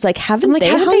confused. Like, haven't they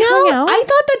hung out? I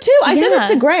thought that too. I said that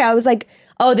to Gray. I was like,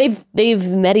 oh, they've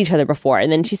met each other before.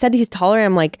 And then she said he's taller. And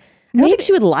I'm like, I don't think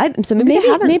she would lie. So maybe they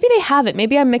haven't. Maybe they haven't.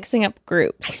 Maybe I'm mixing up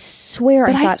groups. I swear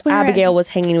I thought Abigail was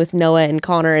hanging with Noah and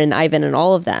Connor and Ivan and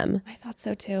all of them. I thought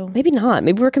so too. Maybe not.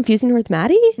 Maybe we're confusing her with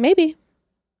Maddie? Maybe.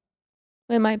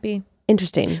 It might be.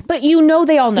 Interesting. But you know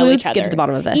they all know each other. Let's get to the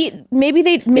bottom of this. Maybe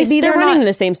they're running not in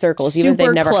the same circles, even if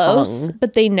they've never close, hung.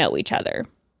 but they know each other.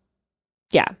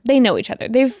 Yeah. They know each other.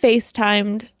 They've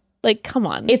FaceTimed. Like, come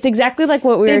on. It's exactly like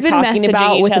what we were talking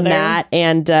about with Matt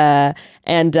and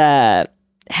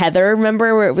Heather,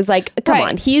 remember, where it was like, come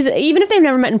on, he's, even if they've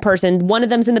never met in person, one of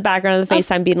them's in the background of the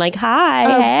FaceTime being like, hi,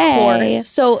 of course.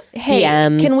 So, hey,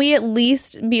 DMs. Can we at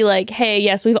least be like, hey,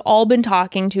 yes, we've all been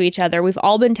talking to each other. We've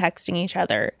all been texting each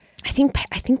other. I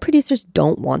think producers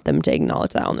don't want them to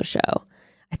acknowledge that on the show.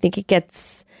 I think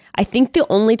the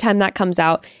only time that comes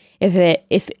out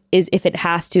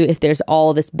if there's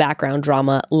all this background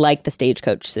drama like the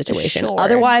Stagecoach situation. Sure.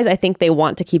 Otherwise, I think they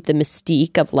want to keep the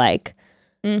mystique of like,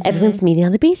 everyone's meeting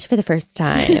on the beach for the first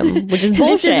time, which is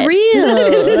bullshit. This is real.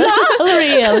 This is all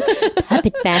real.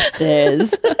 Puppet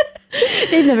masters.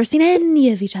 They've never seen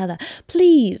any of each other.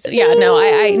 Please. Yeah, no,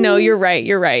 I know you're right.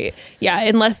 You're right. Yeah,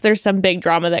 unless there's some big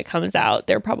drama that comes out,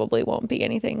 there probably won't be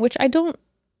anything, which I don't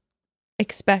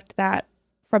expect that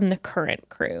from the current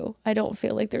crew. I don't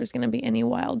feel like there's going to be any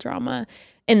wild drama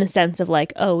in the sense of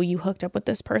like, oh, you hooked up with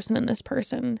this person and this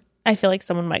person. I feel like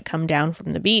someone might come down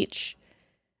from the beach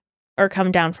or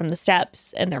come down from the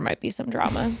steps and there might be some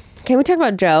drama. Can we talk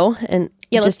about Joe and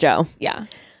just Joe? Yeah.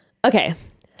 Okay.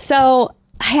 So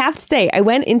I have to say, I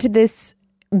went into this,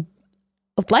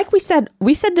 like we said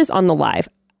this on the live.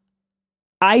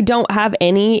 I don't have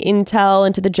any intel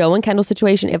into the Joe and Kendall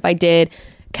situation. If I did,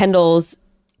 Kendall's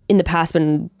in the past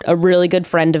been a really good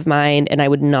friend of mine, and I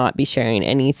would not be sharing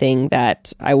anything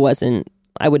that I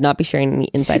would not be sharing any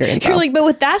insider info. You're like, but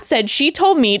with that said, she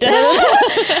told me to.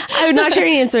 I'm not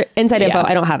sharing any inside info.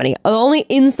 I don't have any. The only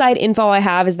inside info I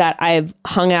have is that I've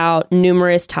hung out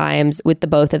numerous times with the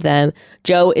both of them.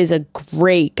 Joe is a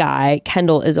great guy.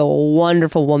 Kendall is a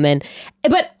wonderful woman.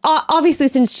 But obviously,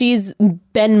 since she's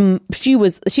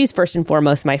first and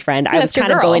foremost my friend, I was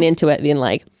kind of going into it being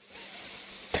like,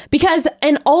 because,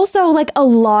 and also like a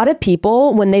lot of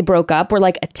people when they broke up were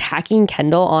like attacking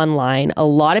Kendall online, a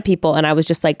lot of people. And I was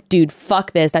just like, dude,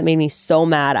 fuck this. That made me so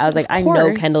mad. I was like, I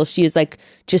know Kendall. She is like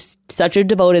just such a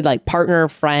devoted like partner,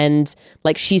 friend.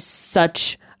 Like she's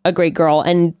such a great girl.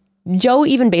 And Joe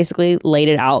even basically laid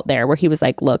it out there where he was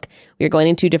like, look, we're going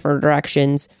in two different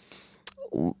directions.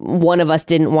 One of us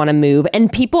didn't want to move. And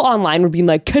people online were being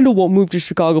like, Kendall won't move to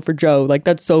Chicago for Joe. Like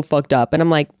that's so fucked up. And I'm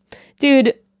like,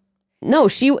 dude, no,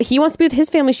 he wants to be with his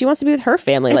family. She wants to be with her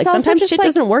family. Like sometimes shit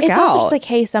doesn't work out. It's also just like,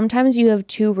 hey, sometimes you have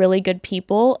two really good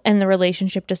people and the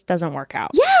relationship just doesn't work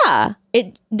out. Yeah.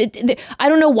 I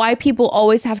don't know why people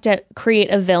always have to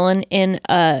create a villain in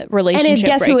a relationship. And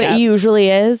guess who it usually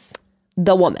is?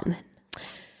 The woman.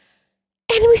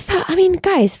 And we saw, I mean,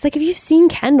 guys, it's like if you've seen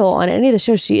Kendall on any of the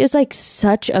shows, she is like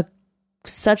such a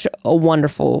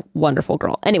wonderful, wonderful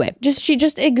girl. Anyway, she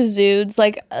just exudes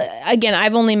like, again,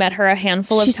 I've only met her a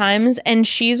handful of times, and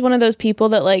she's one of those people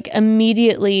that like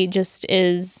immediately just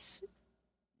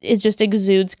just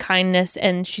exudes kindness,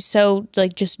 and she's so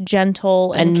like just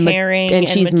gentle and caring, and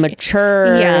she's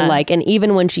mature. Yeah. Like, and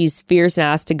even when she's fierce and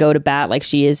has to go to bat, like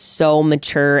she is so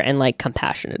mature and like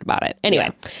compassionate about it.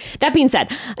 Anyway, that being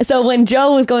said, so when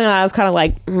Joe was going on, I was kind of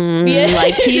like,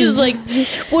 like he's like,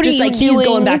 what just are you like doing? He's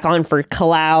going back on for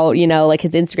clout, you know, like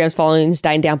his Instagram's following is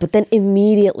dying down, but then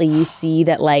immediately you see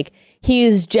that like he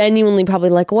is genuinely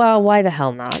probably like, well, why the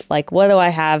hell not? Like, what do I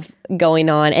have going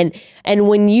on? And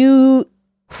when you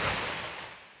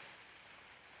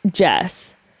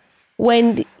Jess,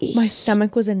 when my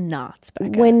stomach was in knots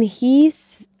back when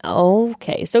he's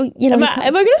okay, so am I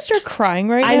gonna start crying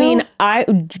right now? I mean,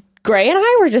 Gray and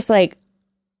I were just like,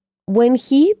 when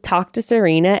he talked to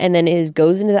Serena and then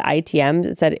goes into the ITM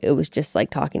and said it was just like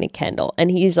talking to Kendall, and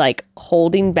he's like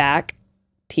holding back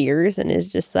tears and is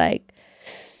just like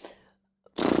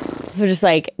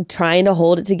trying to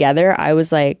hold it together. I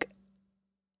was like,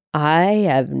 I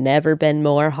have never been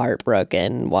more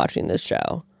heartbroken watching this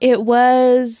show. It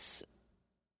was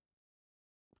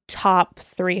top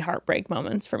 3 heartbreak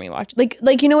moments for me watching.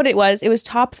 Like you know what it was? It was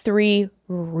top 3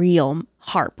 real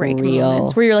heartbreak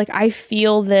moments where you're like, I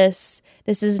feel this.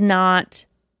 This is not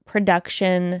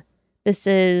production. This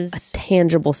is a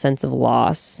tangible sense of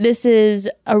loss. This is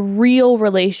a real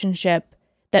relationship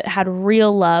that had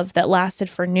real love that lasted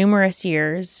for numerous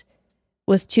years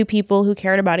with 2 people who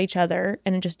cared about each other,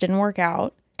 and it just didn't work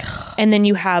out. And then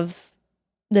you have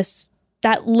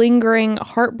that lingering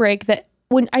heartbreak that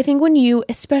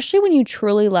especially when you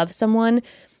truly love someone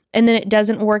and then it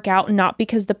doesn't work out, not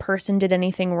because the person did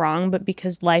anything wrong, but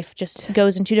because life just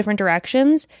goes in 2 different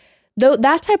directions. Though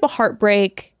that type of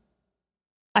heartbreak,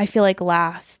 I feel like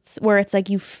lasts, where it's like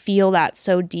you feel that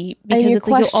so deep because it's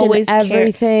like you always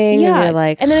everything. Yeah, and you're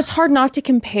like, and then it's hard not to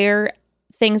compare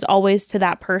things always to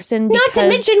that person. Not to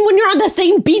mention when you're on the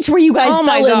same beach where you guys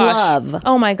fell in love.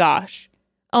 Oh my gosh.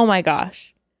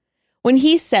 When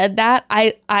he said that,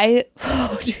 I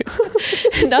oh,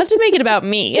 dude, not to make it about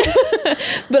me,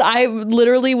 but I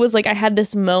literally was like, I had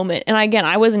this moment, and again,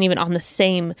 I wasn't even on the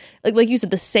same, like you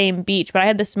said, the same beach, but I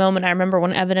had this moment. I remember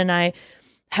when Evan and I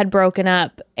had broken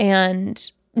up,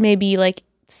 and maybe like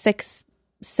 6,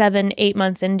 7, 8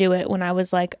 months into it, when I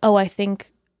was like, oh, I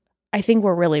think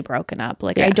we're really broken up.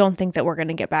 Like, I don't think that we're going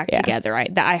to get back together.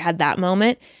 I had that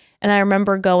moment, and I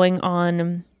remember going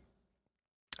on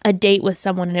a date with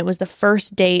someone, and it was the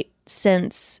first date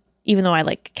since, even though I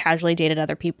like casually dated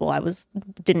other people,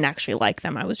 didn't actually like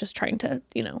them. I was just trying to,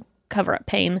 cover up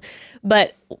pain.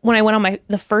 But when I went on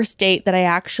the first date that I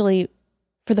actually,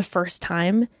 for the first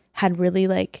time, had really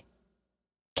like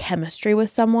chemistry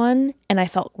with someone, and I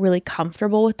felt really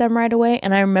comfortable with them right away.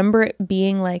 And I remember it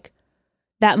being like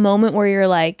that moment where you're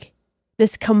like,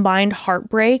 this combined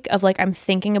heartbreak of like, I'm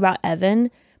thinking about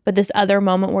Evan, but this other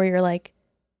moment where you're like,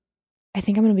 I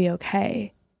think I'm going to be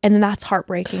okay. And then that's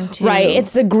heartbreaking too. Right.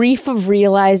 It's the grief of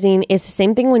realizing. It's the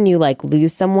same thing when you like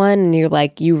lose someone and you're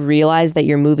like, you realize that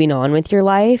you're moving on with your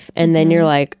life. And then you're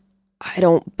like,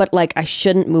 I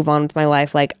shouldn't move on with my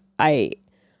life. Like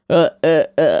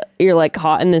you're like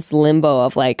caught in this limbo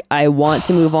of like, I want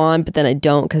to move on, but then I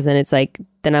don't. Cause then it's like,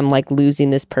 then I'm like losing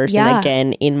this person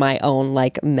again in my own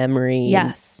like memory.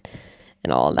 Yes.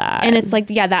 And all of that. And it's like,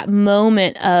 that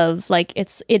moment of like,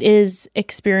 it is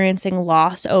experiencing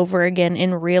loss over again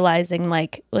and realizing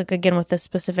like again with this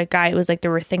specific guy, it was like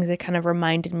there were things that kind of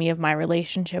reminded me of my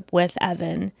relationship with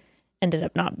Evan. Ended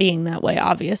up not being that way,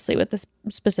 obviously, with this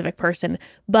specific person.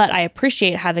 But I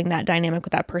appreciate having that dynamic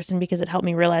with that person because it helped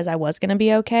me realize I was going to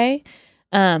be okay.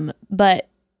 But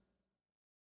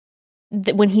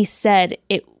when he said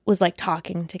it was like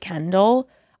talking to Kendall,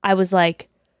 I was like,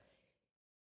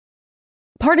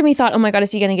 part of me thought, oh my God,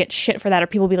 is he going to get shit for that? Or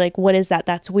people be like, what is that?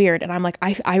 That's weird. And I'm like,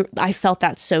 I felt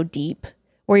that so deep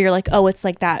where you're like, oh, it's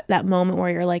like that moment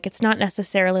where you're like, it's not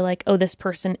necessarily like, oh, this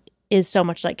person is so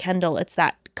much like Kendall. It's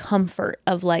that comfort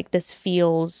of like, this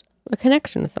feels a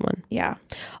connection with someone. Yeah.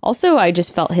 Also, I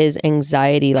just felt his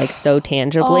anxiety like so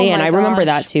tangibly. And I remember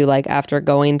that too, like after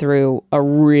going through a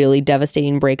really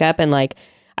devastating breakup. And like,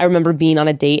 I remember being on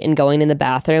a date and going in the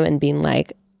bathroom and being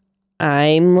like,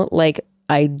 I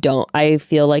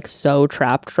feel like so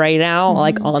trapped right now,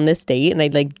 like on this date, and I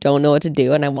like don't know what to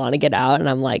do, and I want to get out, and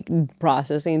I'm like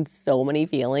processing so many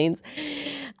feelings.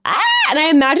 And I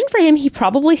imagine for him, he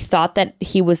probably thought that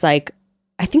he was like,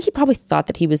 I think he probably thought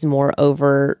that he was more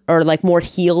over or like more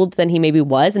healed than he maybe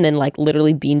was. And then like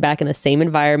literally being back in the same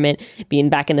environment, being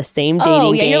back in the same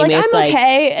dating game. You're like, I'm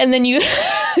okay. And then you're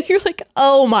like,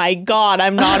 oh my God,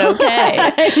 I'm not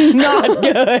okay. I'm not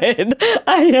good.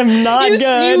 I am not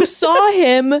good. You saw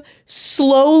him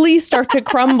slowly start to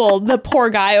crumble. The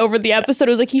poor guy over the episode.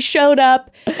 It was like he showed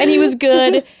up and he was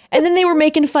good. And then they were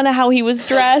making fun of how he was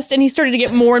dressed and he started to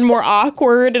get more and more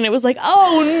awkward. And it was like,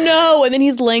 oh no. And then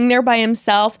he's laying there by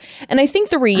himself. And I think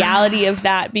the reality of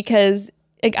that, because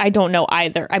like, I don't know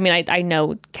either. I mean, I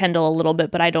know Kendall a little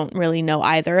bit, but I don't really know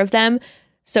either of them.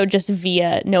 So just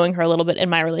via knowing her a little bit in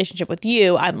my relationship with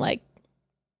you, I'm like,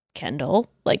 Kendall.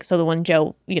 Like, so the when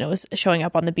Joe, is showing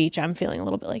up on the beach, I'm feeling a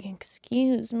little bit like,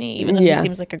 excuse me, even though he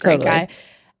seems like a great guy.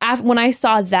 When I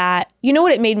saw that, you know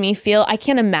what it made me feel? I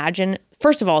can't imagine.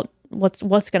 First of all,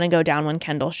 what's going to go down when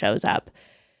Kendall shows up.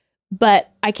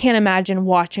 But I can't imagine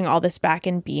watching all this back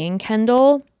and being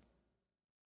Kendall.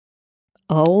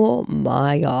 Oh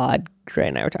my God. Gray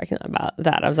and I were talking about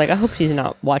that. I was like, I hope she's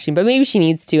not watching, but maybe she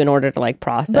needs to in order to like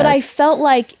process. But I felt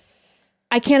like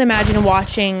I can't imagine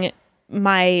watching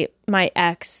my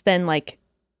ex then like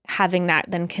having that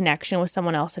then connection with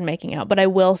someone else and making out. But I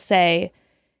will say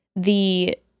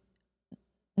the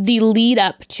lead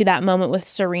up to that moment with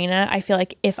Serena, I feel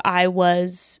like if I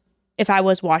was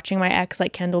watching my ex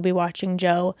like Kendall be watching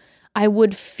Joe, I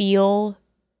would feel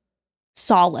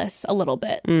solace a little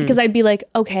bit because I'd be like,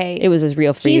 okay, it was as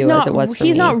real for you as it was for me.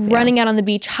 He's not running out on the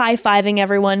beach high-fiving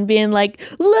everyone being like,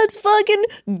 let's fucking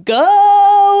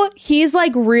go. He's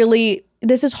like, really,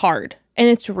 this is hard and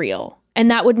it's real.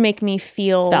 And that would make me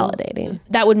feel validating.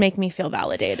 That would make me feel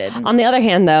validated. On the other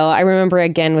hand, though, I remember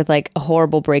again with like a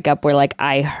horrible breakup where like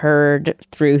I heard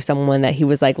through someone that he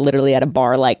was like literally at a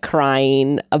bar like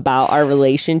crying about our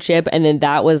relationship. And then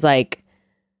that was like,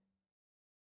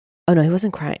 oh no, he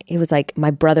wasn't crying. It was like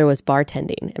my brother was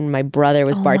bartending and my brother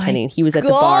was bartending. He was at the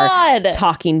bar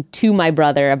talking to my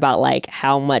brother about like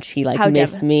how much he like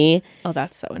missed me. Oh,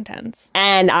 that's so intense.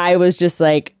 And I was just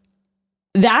like,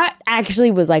 that actually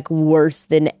was like worse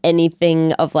than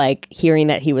anything of like hearing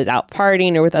that he was out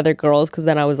partying or with other girls. Cause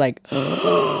then I was like,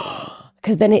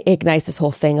 cause then it ignites this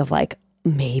whole thing of like,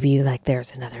 maybe like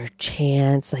there's another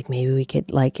chance. Like maybe we could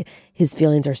like his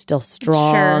feelings are still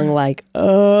strong. Sure. Like,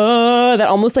 that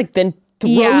almost like then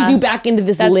throws you back into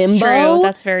this limbo. True.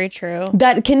 That's very true.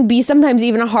 That can be sometimes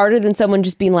even harder than someone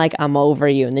just being like, I'm over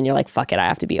you. And then you're like, fuck it, I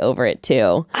have to be over it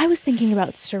too. I was thinking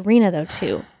about Serena though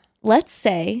too. Let's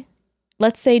say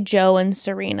Joe and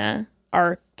Serena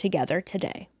are together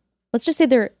today. Let's just say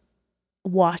they're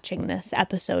watching this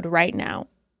episode right now,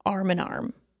 arm in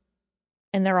arm,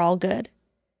 and they're all good.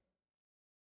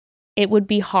 It would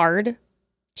be hard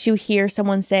to hear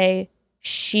someone say,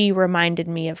 she reminded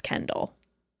me of Kendall.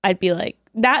 I'd be like,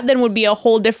 that then would be a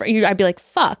whole different, I'd be like,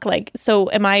 fuck. Like, so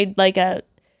am I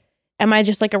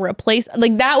just like a replace?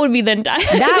 Like that would be then.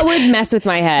 That would mess with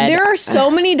my head. There are so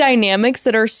many dynamics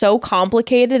that are so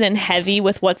complicated and heavy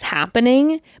with what's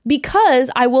happening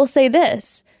because I will say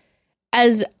this,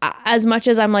 as much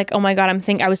as I'm like, oh my God,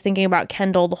 I was thinking about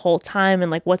Kendall the whole time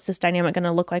and like, what's this dynamic going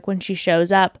to look like when she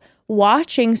shows up?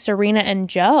 Watching Serena and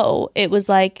Joe, it was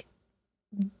like,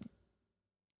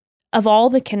 of all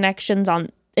the connections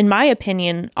in my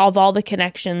opinion, of all the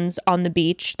connections on the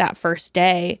beach that first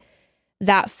day,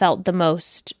 that felt the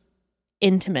most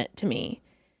intimate to me.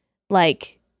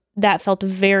 Like that felt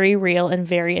very real and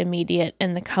very immediate,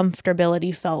 and the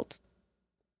comfortability felt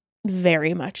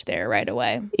very much there right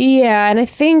away. Yeah, and I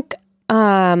think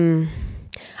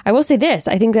I will say this.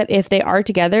 I think that if they are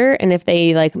together and if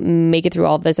they like make it through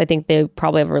all of this, I think they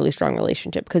probably have a really strong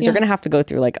relationship because you're going to have to go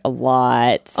through like a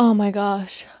lot. Oh my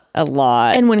gosh. A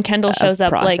lot. And when Kendall shows up,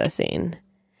 processing. Like,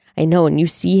 I know, and you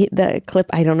see the clip,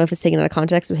 I don't know if it's taken out of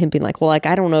context, of him being like, well, like,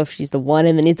 I don't know if she's the one,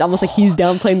 and then it's almost like he's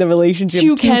downplaying the relationship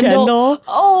to Kendall.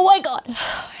 Oh my God. I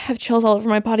have chills all over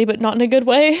my body, but not in a good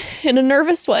way, in a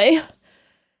nervous way.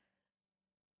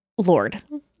 Lord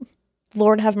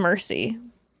have mercy.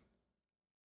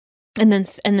 And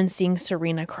then seeing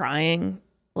Serena crying,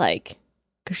 like,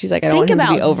 because she's like, I don't want him to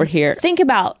be over here. Think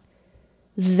about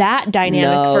that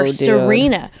dynamic for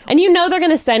Serena. And you know they're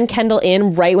going to send Kendall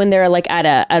in right when they're like at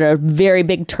a very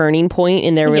big turning point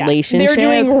in their relationship. They're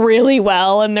doing really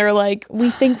well and they're like, we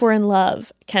think we're in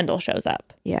love. Kendall shows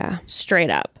up. Yeah. Straight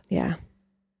up. Yeah.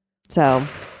 So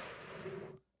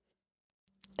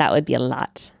that would be a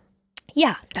lot.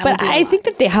 Yeah. But I think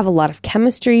that they have a lot of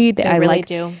chemistry. They really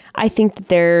do. I think that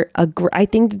they're I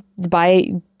think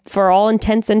for all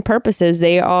intents and purposes,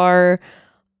 they are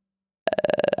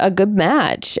a good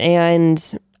match.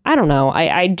 And I don't know.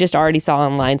 I just already saw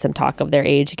online some talk of their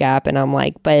age gap, and I'm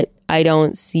like, but I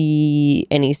don't see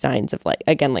any signs of like,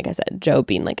 again, like I said, Joe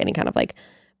being like any kind of like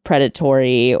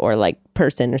predatory or like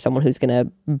person or someone who's gonna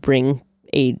bring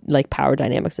like power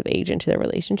dynamics of age into their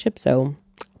relationship. So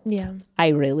yeah,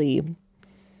 I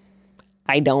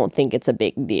don't think it's a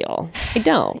big deal. I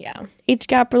don't. Yeah. Age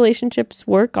gap relationships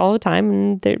work all the time,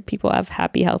 and people have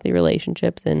happy, healthy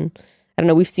relationships. And I don't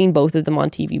know, we've seen both of them on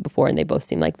TV before, and they both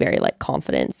seem like very like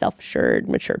confident, self-assured,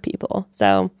 mature people.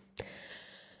 So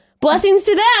blessings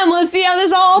to them. Let's see how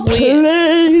this all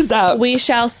plays out. We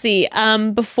shall see. I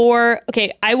need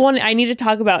to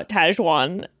talk about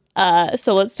Tahzjuan.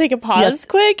 So let's take a pause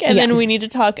quick, and then we need to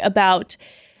talk about,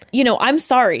 I'm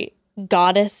sorry,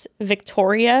 Goddess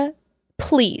Victoria,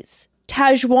 please.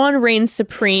 Tahzjuan reigns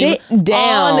supreme. Sit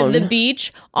down on the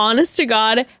beach. Honest to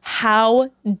God, how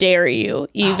dare you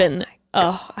even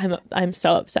I'm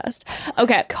so obsessed.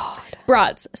 Okay. God.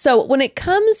 Broads. So when it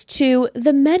comes to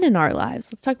the men in our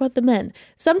lives, let's talk about the men.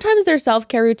 Sometimes their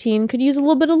self-care routine could use a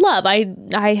little bit of love.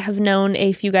 I have known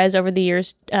a few guys over the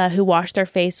years who wash their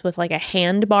face with like a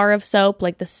hand bar of soap,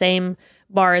 like the same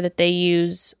bar that they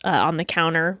use on the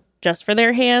counter just for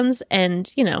their hands.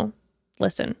 And, you know,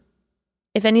 listen,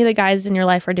 if any of the guys in your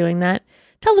life are doing that,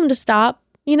 tell them to stop.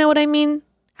 You know what I mean?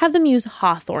 Have them use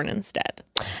Hawthorne instead.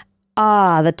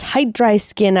 Ah, the tight, dry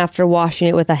skin after washing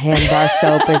it with a hand bar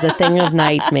soap is a thing of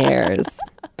nightmares.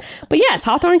 But yes,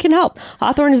 Hawthorne can help.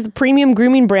 Hawthorne is the premium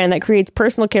grooming brand that creates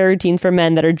personal care routines for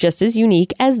men that are just as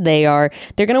unique as they are.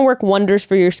 They're going to work wonders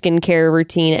for your skincare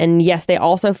routine. And yes, they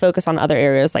also focus on other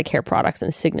areas like hair products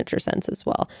and signature scents as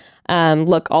well.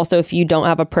 Look, also, if you don't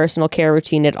have a personal care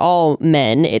routine at all,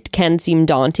 men, it can seem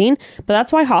daunting, but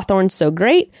that's why Hawthorne's so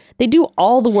great. They do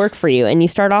all the work for you. And you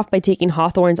start off by taking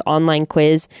Hawthorne's online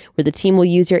quiz, where the team will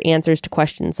use your answers to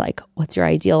questions like, what's your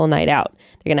ideal night out?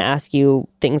 They're going to ask you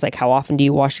things like, how often do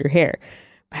you wash your hair?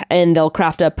 And they'll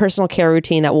craft a personal care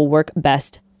routine that will work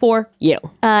best for you.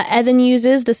 Evan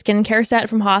uses the skincare set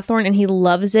from Hawthorne and he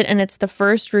loves it. And it's the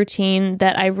first routine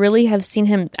that I really have seen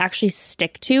him actually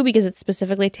stick to because it's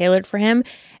specifically tailored for him.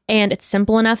 And it's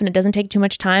simple enough and it doesn't take too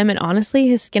much time. And honestly,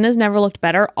 his skin has never looked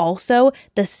better. Also,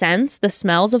 the scents, the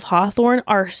smells of Hawthorne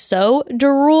are so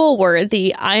drool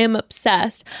worthy. I am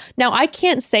obsessed. Now, I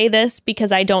can't say this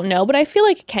because I don't know, but I feel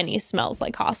like Kenny smells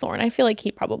like Hawthorne. I feel like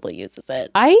he probably uses it.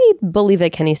 I believe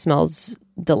that Kenny smells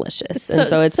delicious. And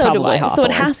so it's probably Hawthorne. So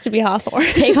it has to be Hawthorne.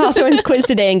 Take Hawthorne's quiz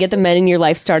today and get the men in your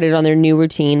life started on their new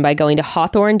routine by going to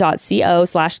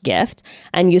hawthorne.co/gift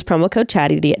and use promo code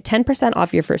chatty to get 10%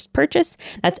 off your first purchase.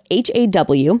 That's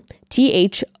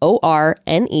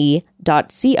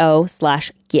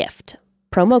HAWTHORNE.co/gift.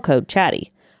 Promo code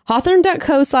chatty.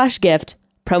 Hawthorne.co/gift.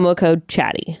 Promo code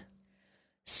chatty.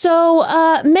 So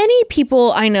many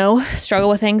people I know struggle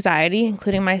with anxiety,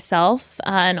 including myself,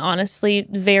 and honestly,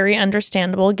 very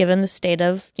understandable given the state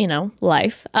of,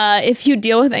 life. If you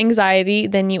deal with anxiety,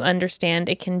 then you understand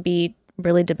it can be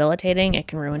really debilitating. It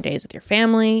can ruin days with your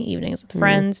family, evenings with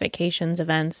friends, vacations,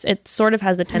 events. It sort of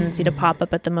has the tendency to pop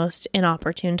up at the most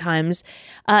inopportune times.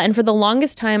 And for the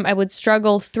longest time, I would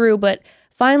struggle through, but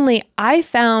finally, I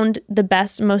found the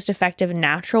best, most effective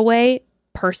natural way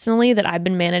personally that I've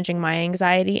been managing my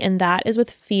anxiety, and that is with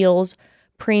Feels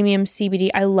Premium CBD.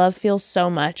 I love Feels so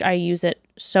much. I use it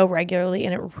so regularly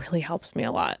and it really helps me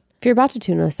a lot. If you're about to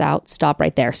tune us out, stop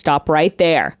right there. Stop right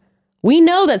there. We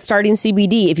know that starting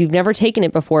CBD, if you've never taken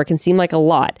it before, can seem like a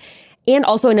lot. And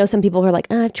also I know some people who are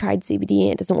like, I've tried CBD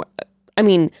and it doesn't work. I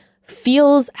mean,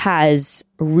 Feels has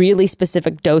really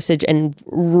specific dosage and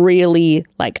really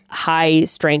like high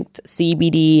strength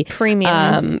CBD.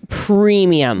 Premium.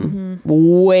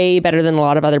 Way better than a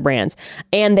lot of other brands.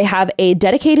 And they have a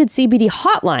dedicated CBD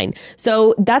hotline.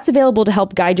 So that's available to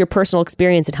help guide your personal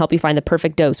experience and help you find the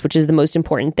perfect dose, which is the most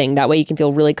important thing. That way you can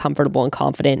feel really comfortable and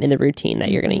confident in the routine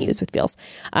that you're going to use with Feels.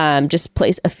 Just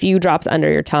place a few drops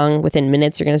under your tongue. Within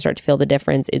minutes, you're going to start to feel the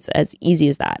difference. It's as easy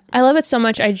as that. I love it so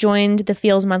much. I joined the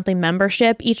Feels monthly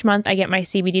membership. Each month I get my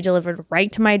CBD delivered right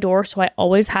to my door, so I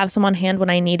always have some on hand when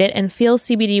I need it. And Feels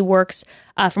CBD works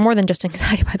for more than just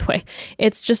anxiety, by the way.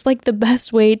 It's just like the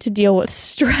best way to deal with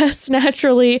stress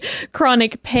naturally,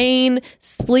 chronic pain,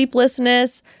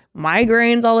 sleeplessness,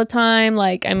 migraines all the time.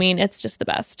 It's just the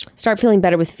best. Start feeling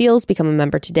better with Feels. Become a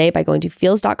member today by going to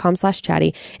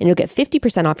feels.com/chatty and you'll get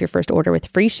 50% off your first order with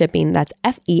free shipping. That's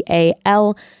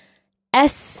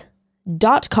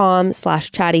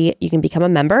FEALS.com/chatty. You can become a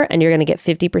member and you're going to get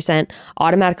 50%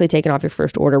 automatically taken off your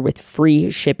first order with free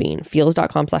shipping.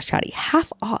 Feels.com/chatty.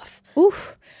 Half off.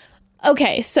 Oof.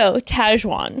 Okay, so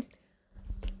Tahzjuan.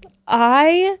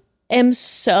 I am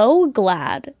so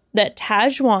glad that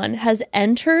Tahzjuan has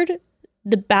entered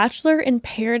the Bachelor in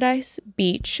Paradise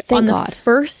Beach on the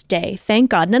first day.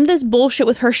 Thank God. None of this bullshit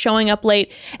with her showing up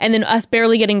late and then us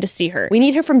barely getting to see her. We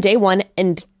need her from day one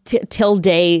and till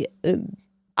the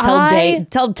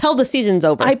season's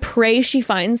over. I pray she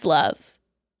finds love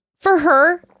for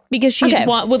her because she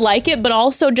would like it, but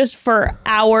also just for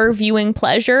our viewing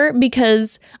pleasure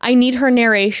because I need her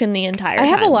narration the entire time. I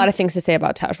have a lot of things to say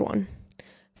about Tahzjuan.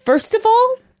 First of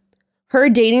all, her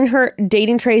dating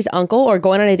Trey's uncle or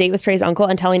going on a date with Trey's uncle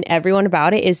and telling everyone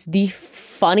about it is the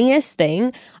funniest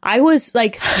thing. I was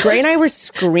like, Gray and I were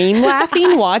scream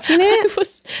laughing watching it. I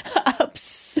was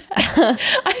obsessed.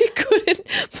 I couldn't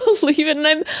believe it. And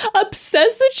I'm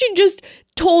obsessed that she just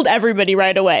told everybody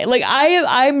right away. Like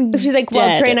I'm She's like, dead.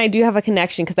 Well, Trey and I do have a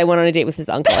connection because I went on a date with his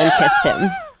uncle and kissed him.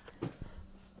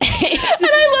 And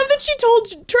I love that she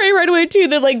told Trey right away too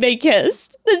that like they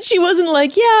kissed. That she wasn't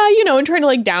like, yeah, you know, and trying to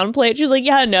like downplay it. She's like,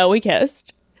 yeah, no, we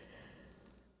kissed.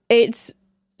 It's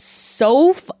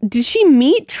so did she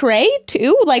meet Trey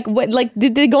too? Like what, like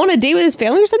did they go on a date with his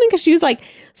family or something? Because she was like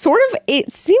sort of,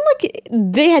 it seemed like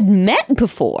they had met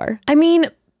before. I mean,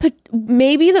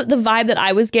 maybe the vibe that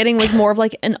I was getting was more of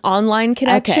like an online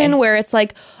connection where it's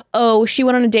like, oh, she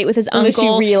went on a date with his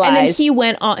uncle, and then he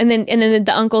went on, and then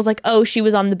the uncle's like, oh, she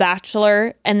was on The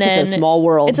Bachelor, and then it's a small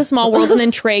world. And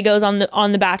then Trey goes on the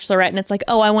Bachelorette, and it's like,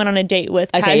 oh, I went on a date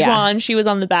with Tahzjuan. She was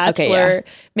on The Bachelor.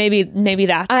 Maybe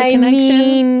that's the connection. I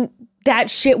mean,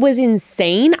 that shit was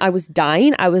insane. I was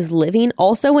dying. I was living.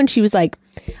 Also, when she was like,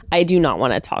 I do not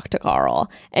want to talk to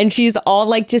Carl, and she's all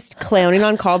like just clowning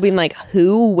on Carl, being like,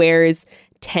 who wears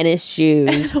tennis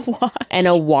shoes and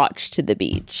a watch to the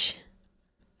beach?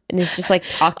 And it's just like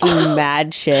talking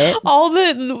mad shit. All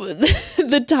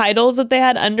the titles that they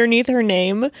had underneath her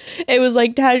name, it was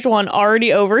like Tahzjuan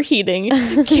already overheating,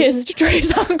 kissed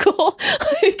Trey's uncle.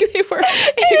 Like they were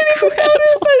incredible.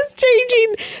 Those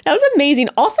changing. That was amazing.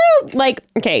 Also, like,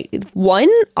 okay, one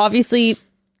obviously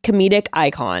comedic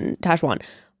icon, Tahzjuan.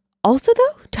 Also,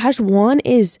 though, Tahzjuan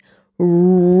is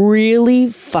really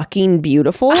fucking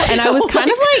beautiful, and I was kind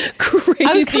of like crazy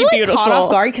I was kind of like beautiful. caught off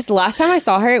guard because the last time I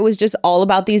saw her, it was just all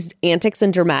about these antics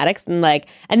and dramatics,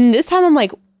 and this time I'm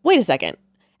like, wait a second.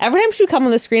 Every time she would come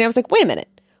on the screen, I was like, wait a minute.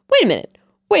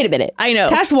 I know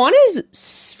Tahzjuan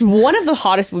is one of the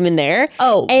hottest women there.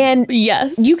 Oh, and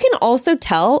yes, you can also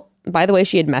tell. By the way,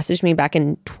 she had messaged me back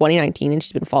in 2019, and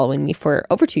she's been following me for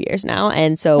over 2 years now.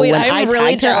 And so when I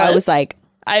tagged her, I was like,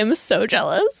 I'm so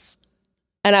jealous.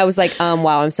 And I was like,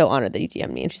 wow, I'm so honored that you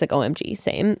DM'd me. And she's like, OMG,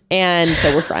 same. And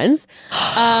so we're friends.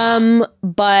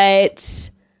 But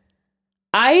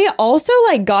I also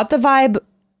like got the vibe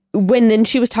when then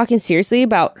she was talking seriously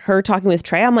about her talking with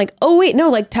Trey. I'm like, oh wait,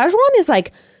 no, like Tahzjuan is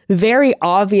like very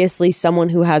obviously someone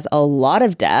who has a lot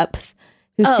of depth,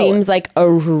 who seems like a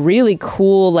really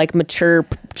cool, like mature,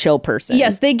 chill person.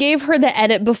 Yes, they gave her the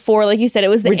edit before, like you said, it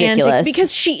was the ridiculous antics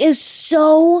because she is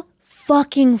so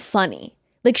fucking funny.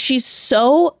 Like, she's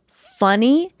so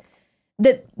funny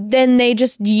that then they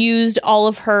just used all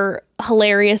of her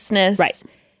hilariousness. Right.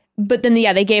 But then,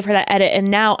 yeah, they gave her that edit. And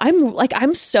now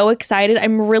I'm so excited.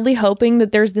 I'm really hoping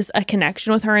that there's a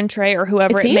connection with her and Trey or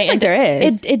whoever it seems like there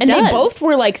is. It and does. They both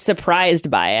were like surprised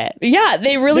by it. Yeah,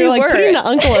 they really were. Like, putting the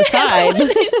uncle aside. They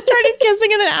started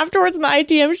kissing, and then afterwards in the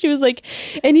ITM, she was like,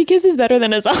 and he kisses better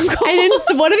than his uncle. And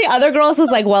then one of the other girls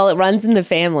was like, well, it runs in the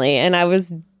family. And I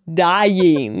was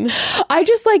dying.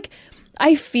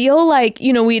 I feel like,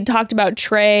 you know, we had talked about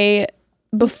Trey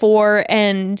before,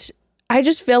 and I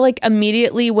just feel like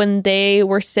immediately when they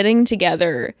were sitting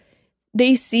together,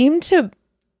 they seemed to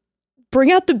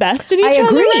bring out the best in each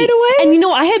other right away. And you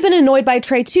know, I had been annoyed by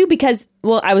Trey too because,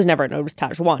 well, I was never annoyed with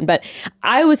Tahzjuan, but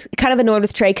I was kind of annoyed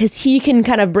with Trey because he can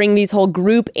kind of bring these whole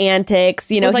group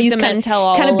antics. You know, like he's the kind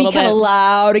of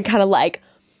loud and kind of like,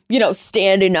 you know,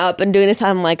 standing up and doing this.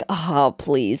 I'm like, oh,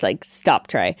 please, like, stop,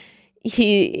 Trey.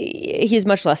 He's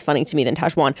much less funny to me than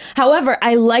Tahzjuan. However,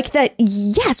 I like that,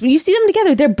 yes, when you see them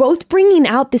together, they're both bringing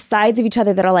out the sides of each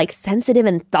other that are like sensitive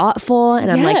and thoughtful.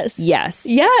 And I'm like, yes,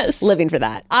 living for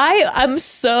that. I'm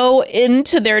so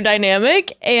into their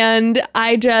dynamic. And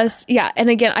I just, and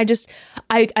again,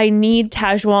 I need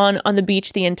Tahzjuan on the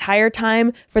beach the entire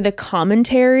time for the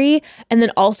commentary. And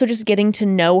then also just getting to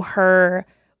know her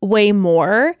way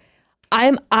more.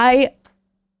 I'm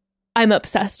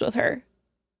obsessed with her.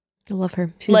 I love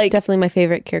her. She's like, definitely my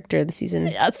favorite character of the season.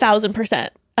 1,000%.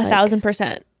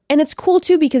 1,000%. And it's cool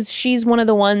too because she's one of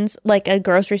the ones, like a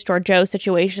grocery store Joe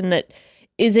situation, that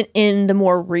isn't in the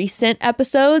more recent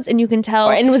episodes, and you can tell,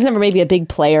 and was never maybe a big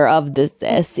player of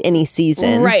this any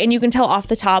season, right? And you can tell off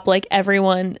the top, like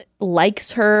everyone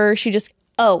likes her. She just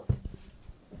a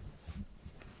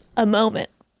moment.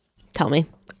 Tell me.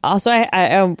 Also,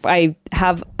 I'm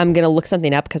gonna look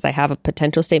something up because I have a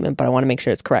potential statement, but I want to make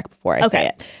sure it's correct before I say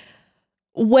it.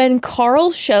 When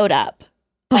Carl showed up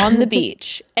on the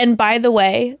beach, and by the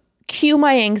way, cue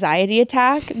my anxiety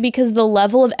attack because the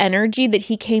level of energy that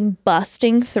he came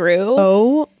busting through.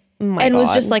 Oh my and God.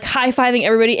 was just like high-fiving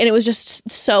everybody, and it was just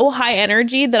so high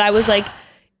energy that I was like,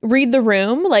 read the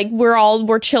room. Like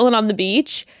we're chilling on the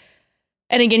beach.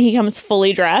 And again, he comes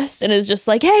fully dressed and is just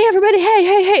like, hey, everybody,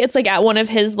 hey. It's like at one of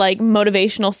his like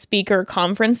motivational speaker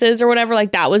conferences or whatever.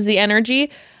 Like that was the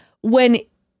energy. When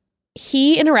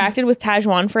he interacted with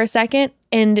Tahzjuan for a second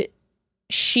and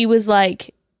she was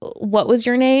like, what was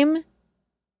your name?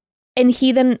 And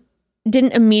he then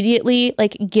didn't immediately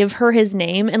like give her his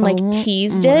name and like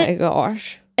teased it. Oh my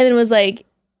gosh. And then was like,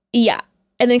 yeah.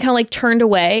 and then kind of like turned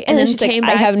away and then she's came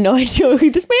like, back. I have no idea who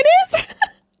this man is.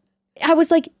 I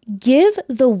was like, give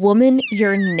the woman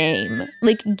your name.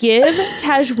 Like, give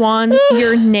Tahzjuan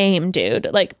your name, dude.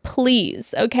 Like,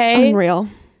 please, okay? Unreal.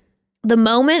 The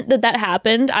moment that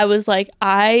happened, I was like,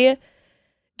 I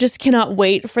just cannot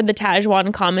wait for the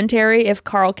Tahzjuan commentary if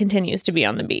Carl continues to be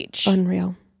on the beach.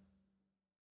 Unreal.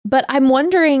 But I'm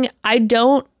wondering,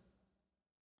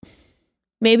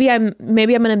 maybe I'm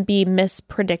going to be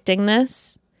mispredicting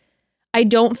this. I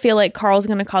don't feel like Carl's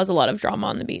going to cause a lot of drama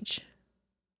on the beach.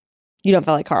 You don't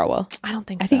feel like Carl will? I don't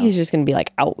think so. I think he's just going to be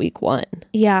like out week 1.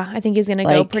 Yeah, I think he's going to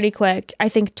go pretty quick. I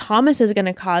think Thomas is going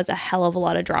to cause a hell of a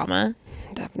lot of drama.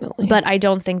 Definitely. But I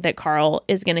don't think that Carl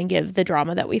is going to give the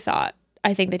drama that we thought.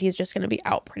 I think that he's just going to be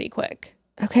out pretty quick.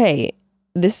 Okay.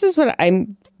 This is what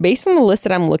I'm, based on the list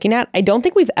that I'm looking at, I don't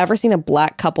think we've ever seen a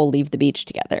black couple leave the beach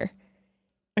together.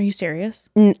 Are you serious?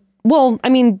 Well, I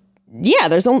mean, yeah,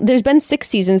 there's been 6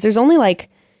 seasons. There's only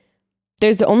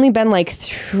been like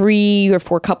 3 or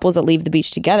 4 couples that leave the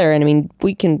beach together. And I mean,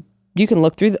 you can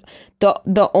look through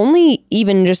the only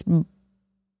even just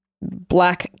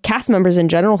black cast members in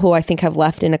general who I think have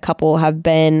left in a couple have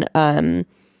been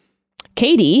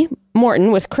Katie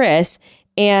Morton with Chris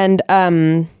and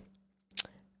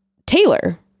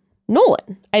Taylor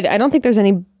Nolan. I don't think there's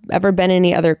ever been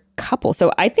any other couple.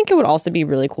 So I think it would also be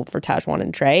really cool for Tahzjuan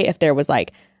and Trey if there was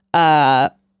like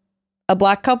a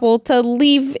black couple to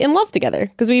leave in love together,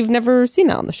 because we've never seen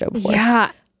that on the show before.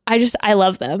 Yeah, I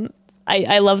love them.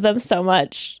 I love them so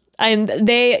much. And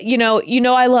they,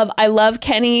 I love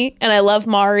Kenny and I love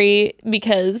Mari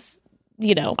because,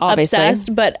 obviously.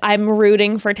 Obsessed, but I'm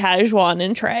rooting for Tahzjuan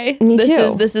and Trey. Me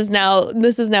too. This is now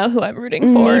who I'm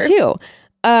rooting for. Me too.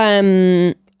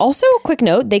 Also, a quick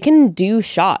note, they can do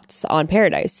shots on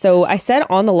Paradise. So I said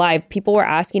on the live, people were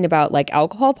asking about like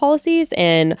alcohol policies,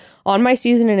 and on my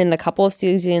season and in the couple of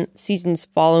seasons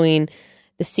following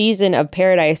the season of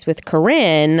Paradise with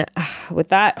Corinne, with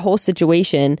that whole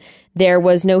situation, there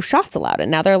was no shots allowed.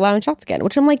 And now they're allowing shots again,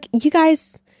 which I'm like, you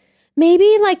guys,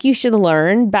 maybe like you should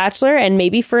learn, Bachelor, and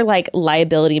maybe for like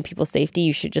liability and people's safety,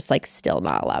 you should just like still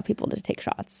not allow people to take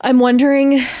shots. I'm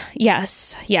wondering,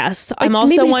 yes. Like, I'm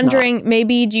also wondering,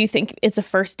 maybe do you think it's a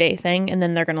first day thing and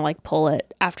then they're going to like pull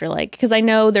it after like, because I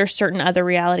know there's certain other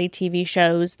reality TV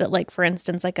shows that like, for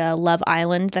instance, like a Love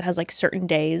Island that has like certain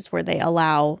days where they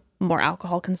allow more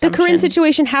alcohol consumption. The Corinne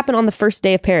situation happened on the first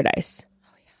day of Paradise.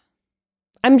 Oh yeah.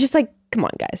 I'm just like, come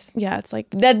on, guys. Yeah, it's like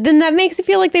that. Then that makes it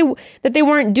feel like they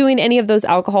weren't doing any of those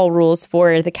alcohol rules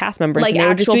for the cast members. Like and they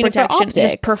were just actual doing protection, it for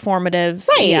optics. just performative,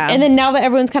 right? Yeah. And then now that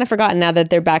everyone's kind of forgotten, now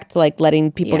that they're back to like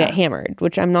letting people get hammered,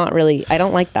 which I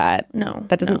don't like that. No,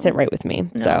 that doesn't sit right with me. No.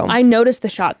 So I noticed the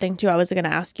shot thing too. I was going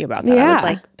to ask you about that. Yeah. I was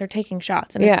like, they're taking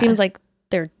shots, and it seems like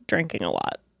they're drinking a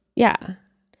lot. Yeah.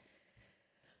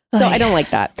 So I don't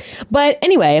like that. But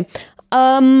anyway,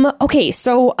 okay,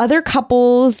 so other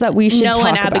couples that we should talk about. Noah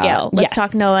and Abigail. Let's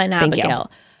talk Noah and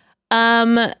Abigail.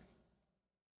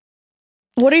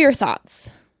 What are your thoughts?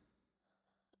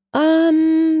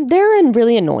 They're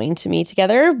really annoying to me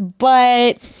together,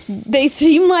 but they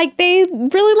seem like they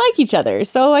really like each other,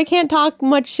 so I can't talk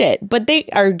much shit. But they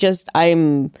are just,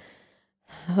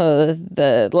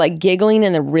 the like giggling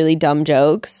and the really dumb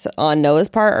jokes on Noah's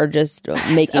part are just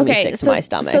making me sick to my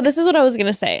stomach. So this is what I was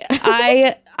gonna say.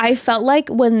 I felt like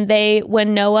when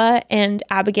Noah and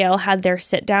Abigail had their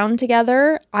sit down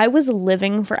together, I was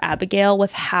living for Abigail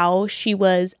with how she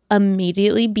was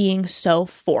immediately being so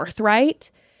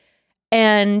forthright.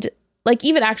 And like,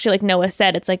 even actually, like Noah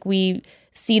said, it's like we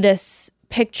see this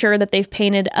picture that they've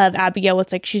painted of Abigail.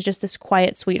 It's like she's just this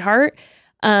quiet sweetheart.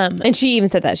 And she even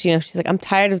said that, she's like,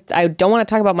 I don't want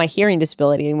to talk about my hearing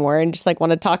disability anymore, and just like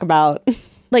want to talk about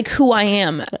like who I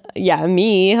am. Yeah,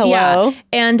 me. Hello.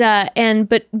 Yeah.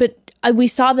 But we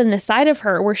saw then the side of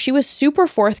her where she was super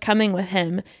forthcoming with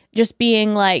him, just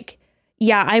being like,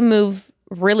 yeah, I move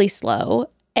really slow.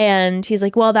 And he's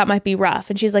like, well, that might be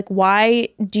rough. And she's like, why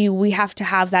do we have to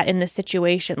have that in this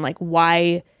situation? Like,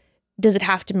 why does it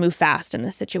have to move fast in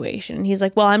this situation? And he's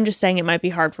like, well, I'm just saying it might be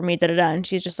hard for me, And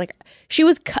she's just like, she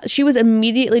was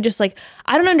immediately just like,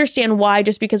 I don't understand why,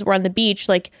 just because we're on the beach,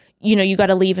 like, you got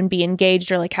to leave and be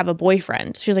engaged or like have a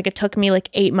boyfriend. She's like, it took me like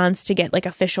 8 months to get like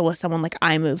official with someone. Like,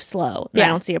 I move slow. And I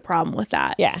don't see a problem with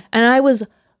that. Yeah. And I was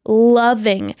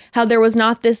loving how there was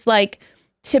not this like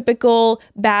typical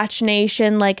Batch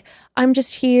Nation, like, I'm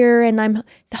just here and I'm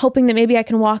hoping that maybe I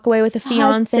can walk away with a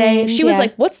fiance. She was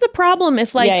like, what's the problem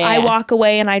if like I walk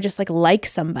away and I just like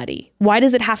somebody? Why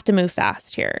does it have to move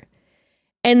fast here?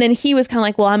 And then he was kind of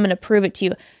like, well, I'm going to prove it to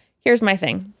you. Here's my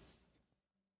thing.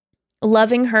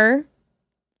 Loving her,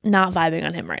 not vibing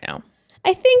on him right now.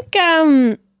 I think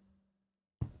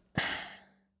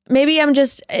maybe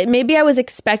I was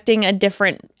expecting a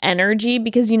different energy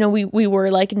because, you know, we were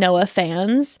like Noah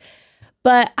fans,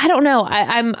 but I don't know.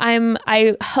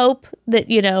 I hope that,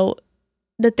 you know,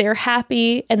 that they're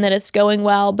happy and that it's going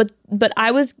well. But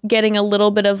I was getting a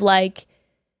little bit of like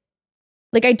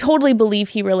I totally believe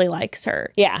he really likes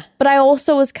her. Yeah. But I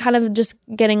also was kind of just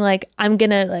getting like, I'm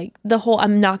gonna like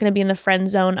I'm not gonna be in the friend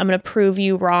zone. I'm gonna prove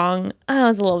you wrong. I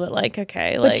was a little bit like,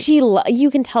 okay. But you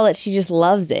can tell that she just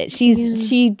loves it. She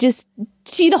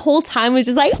the whole time was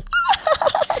just like,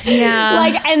 yeah.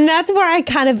 Like, and that's where I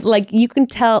kind of like, you can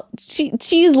tell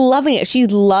she's loving it. She's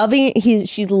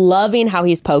loving how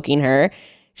he's poking her.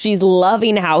 She's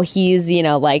loving how he's, you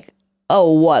know, like,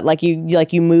 oh, what? Like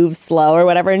you move slow or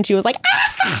whatever. And she was like,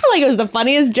 like it was the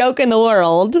funniest joke in the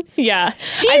world. Yeah.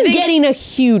 She's getting a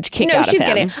huge kick out of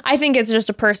him. I think it's just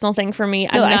a personal thing for me.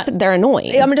 They're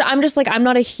annoying. I'm just like, I'm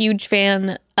not a huge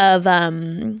fan of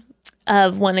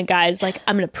when a guy's like,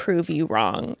 I'm going to prove you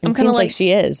wrong. I'm kind of like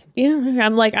she is. Yeah.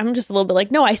 I'm just a little bit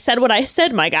like, no, I said what I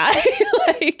said, my guy.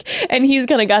 Like, and he's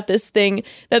kind of got this thing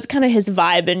that's kind of his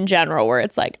vibe in general where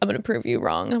it's like, I'm going to prove you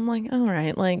wrong. I'm like, all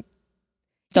right, like,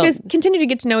 you guys continue to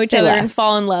get to know each other and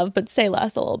fall in love, but say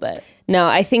less a little bit. No,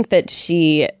 I think that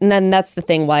and then that's the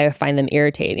thing why I find them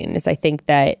irritating is I think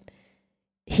that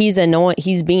he's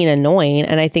being annoying,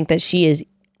 and I think that she is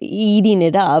eating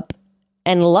it up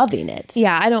and loving it.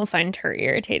 Yeah, I don't find her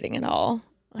irritating at all.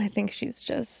 I think she's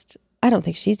just... I don't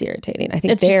think she's irritating. I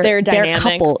think it's just their dynamic.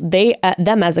 Their couple,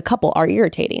 them as a couple are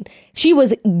irritating. She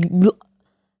was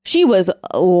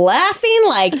laughing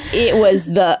like it was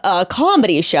the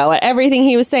comedy show at everything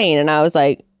he was saying. And I was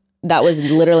like, that was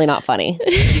literally not funny.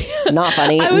 Not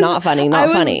funny. Not funny.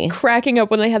 Not funny. I was cracking up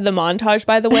when they had the montage,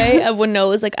 by the way, of when Noah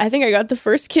was like, I think I got the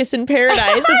first kiss in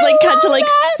paradise. It's like cut to like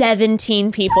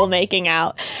 17 people making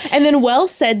out. And then Wells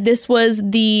said this was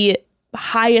the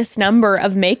highest number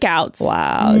of makeouts.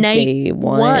 Wow. Day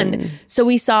one. So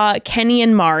we saw Kenny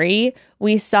and Mari.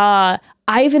 We saw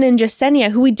Ivan and Jasenia,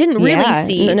 who we didn't really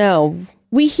see. No.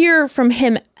 We hear from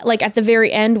him, like at the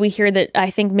very end, we hear that I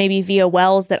think maybe via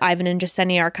Wells that Ivan and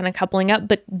Jasenia are kind of coupling up,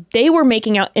 but they were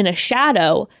making out in a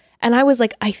shadow. And I was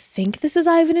like, I think this is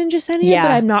Ivan and Jasenia,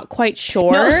 but I'm not quite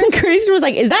sure. No, Kristen was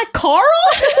like, is that Carl?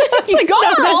 Like,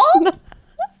 Carl?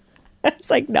 It's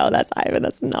like, no, that's Ivan.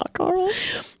 That's not Carl.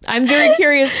 I'm very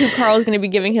curious who Carl's going to be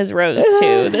giving his rose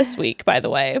to this week, by the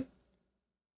way.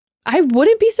 I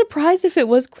wouldn't be surprised if it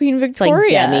was Queen Victoria. It's like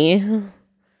Demi.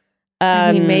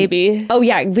 I mean, maybe. Oh,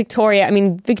 yeah, Victoria. I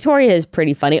mean, Victoria is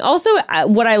pretty funny. Also,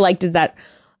 what I liked is that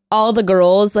all the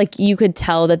girls, like, you could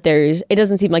tell that it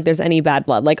doesn't seem like there's any bad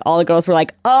blood. Like, all the girls were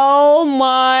like, oh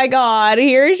my God,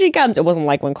 here she comes. It wasn't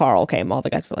like when Carl came. All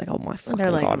the guys were like, oh my fucking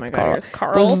God, God, oh my God, here's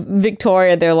Carl. But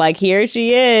Victoria, they're like, here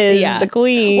she is, the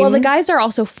queen. Well, the guys are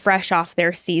also fresh off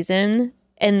their season.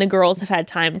 And the girls have had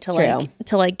time to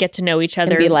get to know each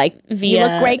other. And be like, you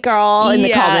look great, girl, in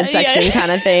the comment section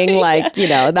kind of thing. Like, you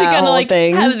know, that whole like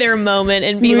thing. Have their moment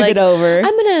and smooth be like, it over.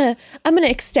 I'm gonna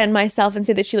extend myself and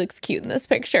say that she looks cute in this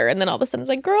picture. And then all of a sudden it's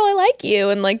like, girl, I like you.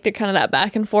 And like they're kind of that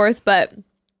back and forth. But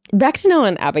back to Noah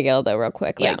and Abigail though, real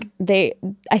quick. Like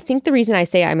I think the reason I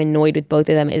say I'm annoyed with both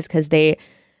of them is because they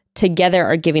together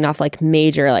are giving off like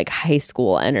major like high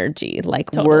school energy.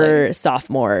 Like we're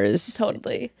sophomores.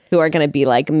 Totally. Who are going to be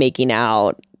like making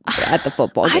out at the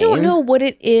football game. I don't know what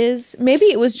it is. Maybe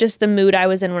it was just the mood I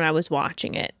was in when I was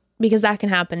watching it, because that can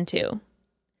happen too.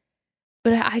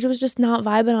 But I was just not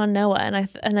vibing on Noah, and I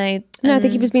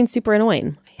think he was being super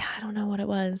annoying. Yeah, I don't know what it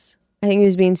was. I think he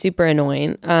was being super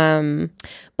annoying.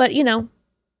 But you know,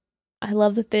 I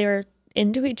love that they're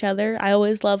into each other. I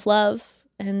always love,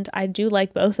 and I do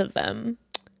like both of them.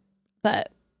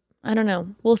 But I don't know.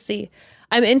 We'll see.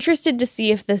 I'm interested to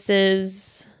see if this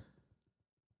is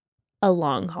a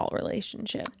long haul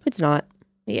relationship. It's not.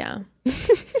 Yeah.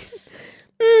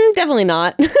 Definitely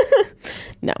not.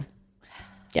 No.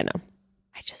 Yeah, no.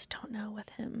 I just don't know with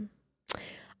him.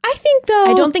 I think though.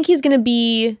 I don't think he's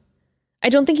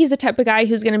the type of guy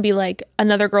who's going to be like,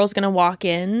 another girl's going to walk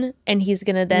in and he's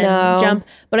going to then jump.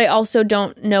 But I also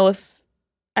don't know if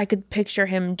I could picture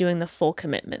him doing the full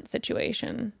commitment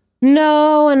situation.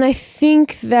 No, and I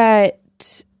think that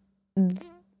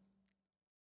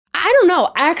I don't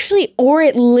know, actually, or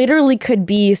it literally could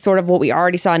be sort of what we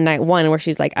already saw in night one, where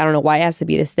she's like, I don't know why it has to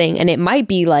be this thing. And it might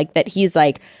be like that he's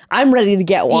like, I'm ready to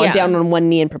get down on one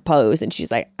knee and propose. And she's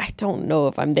like, I don't know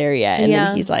if I'm there yet. And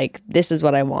then he's like, this is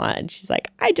what I want. And she's like,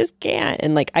 I just can't.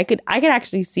 And like, I could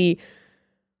actually see,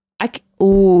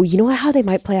 you know how they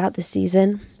might play out this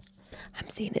season? I'm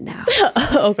seeing it now.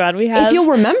 Oh God, we have. If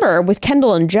you'll remember with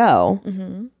Kendall and Joe,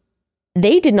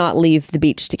 they did not leave the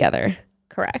beach together.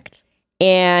 Correct.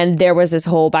 And there was this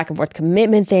whole back and forth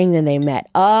commitment thing. Then they met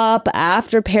up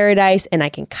after Paradise. And I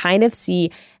can kind of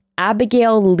see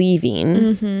Abigail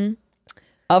leaving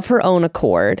of her own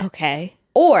accord. Okay.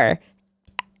 Or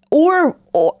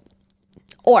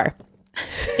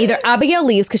either Abigail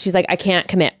leaves because she's like, I can't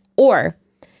commit. Or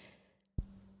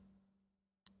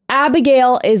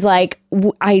Abigail is like,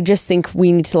 I just think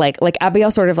we need to like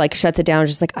Abigail sort of like shuts it down,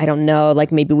 just like, I don't know, like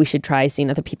maybe we should try seeing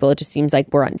other people. It just seems like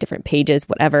we're on different pages,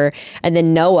 whatever. And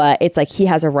then Noah, it's like he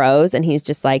has a rose and he's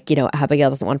just like, Abigail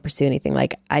doesn't want to pursue anything.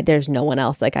 Like there's no one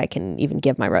else like I can even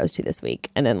give my rose to this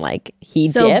week. And then like he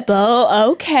dips.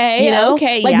 Okay.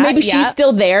 Okay. Like maybe she's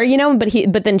still there,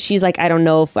 but then she's like, I don't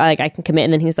know if I can commit.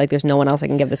 And then he's like, there's no one else I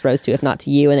can give this rose to if not to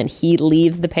you. And then he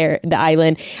leaves the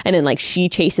island and then like she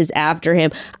chases after him.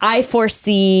 I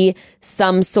foresee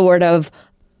some sort of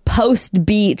post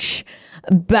beach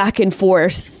back and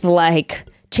forth like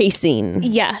chasing.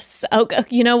 Yes. Okay.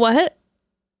 You know what?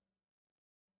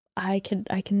 I can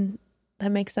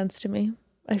that makes sense to me.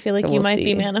 I feel like you might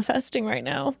be manifesting right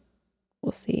now.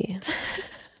 We'll see.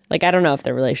 Like I don't know if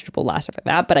their relationship will last after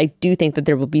that, but I do think that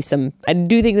there will be some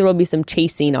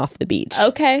chasing off the beach.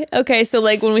 Okay. So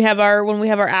like when we have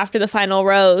our after the final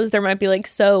rose, there might be like,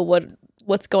 so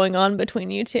what's going on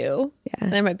between you two? Yeah.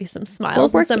 And there might be some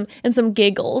smiles and some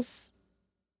giggles.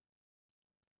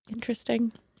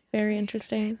 Interesting. Very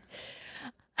interesting.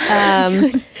 So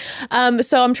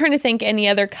I'm trying to think any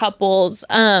other couples.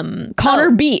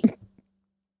 Connor B.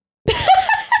 We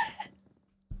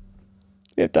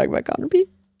have to talk about Connor B.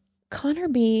 Connor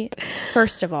B,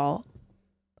 first of all,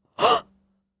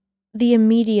 the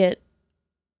immediate,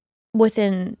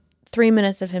 within 3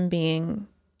 minutes of him being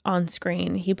on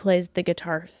screen, he plays the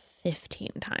guitar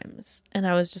 15 times. And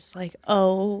I was just like,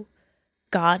 oh,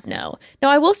 God, no. Now,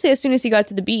 I will say as soon as he got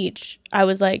to the beach, I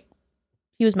was like,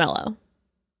 he was mellow.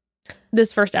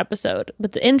 This first episode.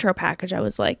 But the intro package, I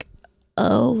was like,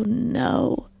 oh,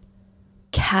 no.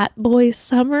 Catboy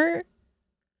Summer?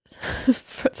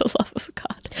 For the love of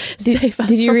God. Save us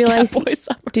from Catboy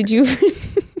Summer. Did you...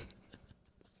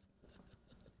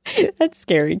 That's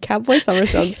scary. Cowboy Summer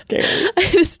sounds scary.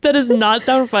 That does not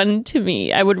sound fun to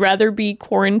me. I would rather be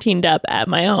quarantined up at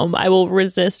my home. I will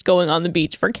resist going on the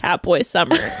beach for Catboy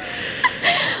Summer.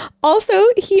 Also,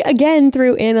 he again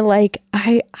threw in like,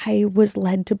 I was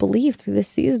led to believe through this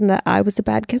season that I was a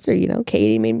bad kisser.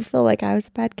 Katie made me feel like I was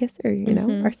a bad kisser,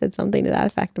 or said something to that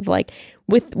effect of like,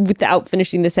 without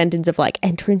finishing the sentence of like,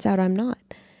 and turns out I'm not.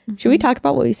 Should we talk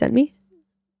about what you sent me?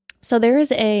 So there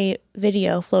is a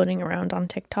video floating around on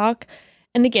TikTok.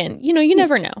 And again, you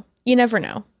never know. You never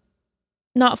know.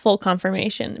 Not full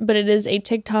confirmation, but it is a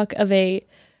TikTok of a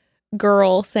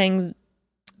girl saying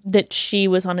that she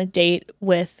was on a date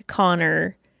with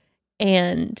Connor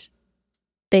and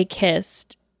they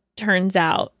kissed, turns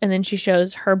out. And then she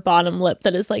shows her bottom lip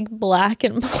that is like black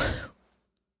and blue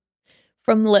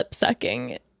from lip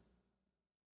sucking.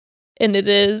 And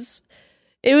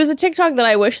it was a TikTok that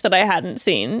I wish that I hadn't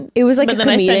seen. It was like a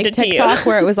comedic TikTok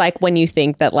where it was like when you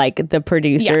think that like the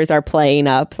producers are playing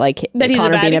up like that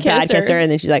Connor being a bad kisser,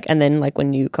 and then she's like, and then like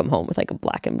when you come home with like a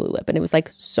black and blue lip, and it was like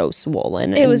so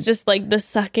swollen. It was just like the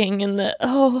sucking and the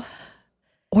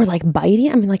or like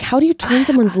biting. I mean, like how do you turn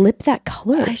someone's lip that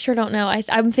color? I sure don't know.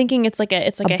 I'm thinking it's like a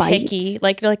hickey,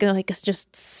 like it's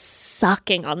just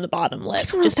sucking on the bottom lip. I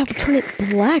don't know if that would turn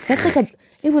it black. That's like a.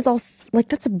 It was all like,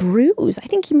 that's a bruise. I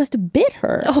think he must have bit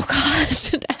her. Oh,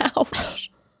 God.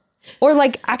 Ouch. Or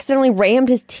like accidentally rammed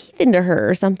his teeth into her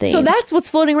or something. So that's what's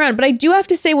floating around. But I do have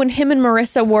to say, when him and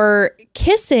Marissa were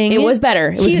kissing, it was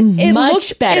better. It was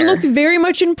much better. It looked very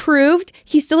much improved.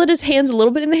 He still had his hands a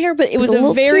little bit in the hair, but it was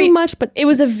a very too much. But it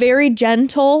was a very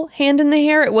gentle hand in the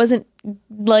hair. It wasn't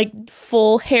like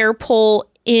full hair pull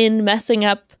in, messing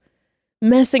up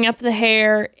the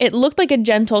hair. It looked like a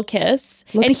gentle kiss.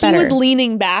 He was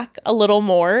leaning back a little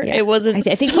more. Yeah. It wasn't.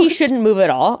 I think he shouldn't move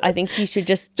at all. I think he should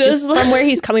just from where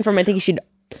he's coming from, I think he should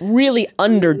really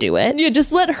underdo it. Yeah,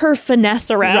 just let her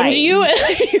finesse around you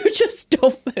and you just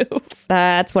don't move.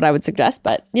 That's what I would suggest,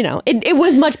 but it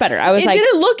was much better. I was it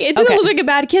didn't look like a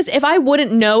bad kiss. If I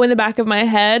wouldn't know in the back of my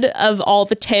head of all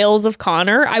the tales of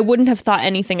Connor, I wouldn't have thought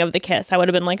anything of the kiss. I would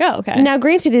have been like, oh, okay. Now,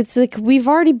 granted, it's like we've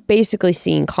already basically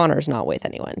seen Connor's not with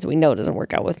anyone, so we know it doesn't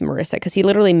work out with Marissa because he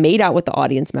literally made out with the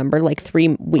audience member like 3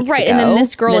 weeks ago. Right, and then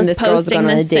this girl is posting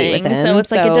this thing, so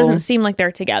it's like it doesn't seem like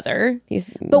they're together.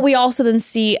 But we also then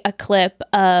see a clip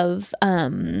of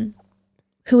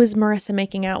who is Marissa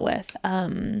making out with? I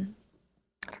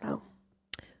don't know.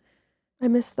 I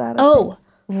missed that.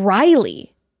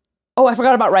 Riley. Oh, I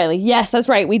forgot about Riley. Yes, that's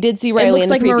right. We did see Riley. It looks in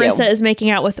the like preview. Marissa is making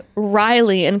out with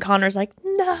Riley, and Connor's like,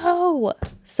 no.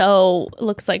 So it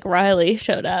looks like Riley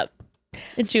showed up,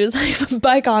 and she was like,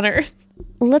 bye, Connor.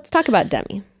 Let's talk about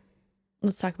Demi.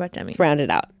 Let's talk about Demi. Let's round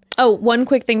it out. Oh, one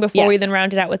quick thing before we then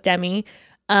round it out with Demi.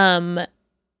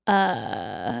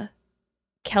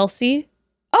 Kelsey.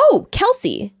 Oh,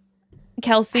 Kelsey.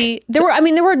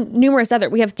 There were numerous other.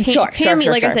 We have Tammy,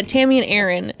 like I said, Tammy and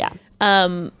Aaron. Yeah.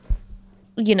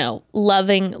 You know,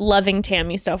 loving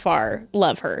Tammy so far.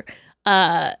 Love her.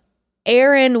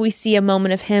 Aaron, we see a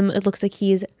moment of him. It looks like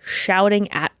he's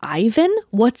shouting at Ivan.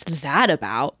 What's that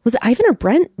about? Was it Ivan or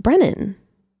Brennan?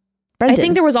 I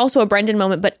think there was also a Brendan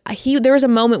moment, but there was a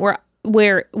moment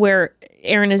where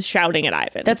Aaron is shouting at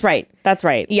Ivan. That's right.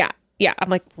 Yeah. I'm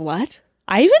like, what?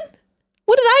 Ivan?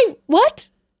 What?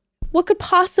 What could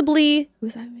possibly...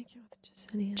 Was I making out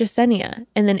with Jasenia.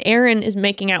 And then Aaron is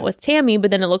making out with Tammy,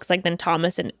 but then it looks like then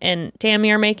Thomas and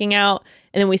Tammy are making out.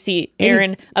 And then we see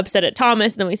Aaron upset at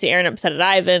Thomas, and then we see Aaron upset at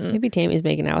Ivan. Maybe Tammy's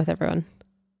making out with everyone.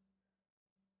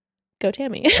 Go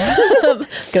Tammy.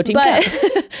 Go Team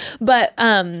Cat. But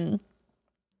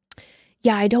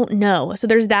yeah, I don't know. So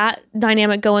there's that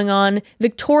dynamic going on.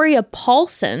 Victoria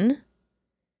Paulson,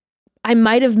 I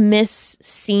might have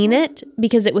misseen it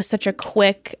because it was such a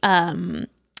quick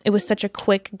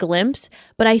glimpse,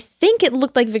 but I think it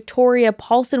looked like Victoria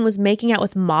Paulson was making out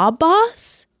with Mob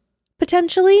Boss,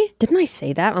 potentially. Didn't I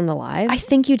say that on the live? I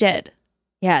think you did.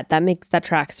 Yeah, that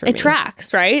tracks for me. It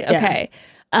tracks, right? Yeah. Okay.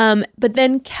 But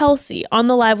then Kelsey, on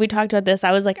the live, we talked about this.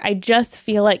 I was like, I just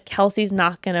feel like Kelsey's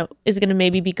is gonna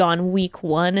maybe be gone week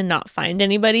 1 and not find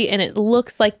anybody. And it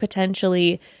looks like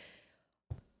potentially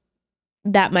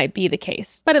that might be the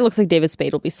case. But it looks like David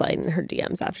Spade will be sliding in her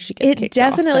DMs after she gets kicked off.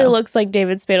 It definitely looks like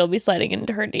David Spade will be sliding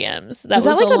into her DMs. Was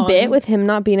that like a bit with him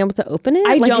not being able to open it?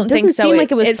 I don't think so. Seem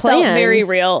like it was it planned. felt very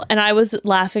real, and I was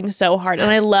laughing so hard.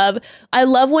 And I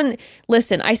love when,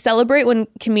 listen, I celebrate when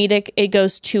it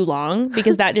goes too long,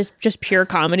 because that is just pure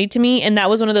comedy to me. And that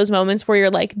was one of those moments where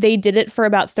you're like, they did it for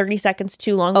about 30 seconds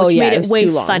too long, which made it way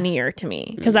funnier to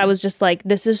me, because I was just like,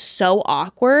 this is so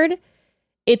awkward.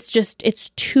 It's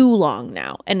too long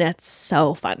now, and that's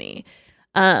so funny.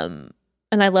 And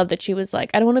I love that she was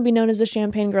like, I don't want to be known as the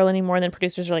champagne girl anymore. And then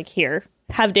producers are like, here,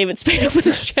 have David Spade open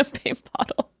the champagne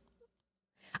bottle.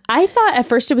 I thought at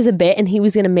first it was a bit and he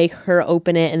was going to make her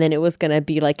open it, and then it was going to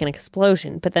be like an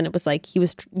explosion. But then it was like he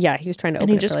was trying to open it, and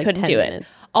he just couldn't do it.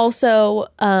 Also,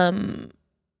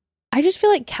 I just feel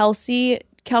like Kelsey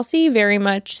very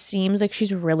much seems like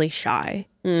she's really shy.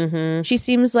 Mm-hmm. She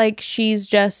seems like she's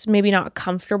just maybe not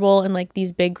comfortable in like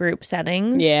these big group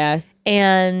settings. Yeah.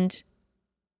 And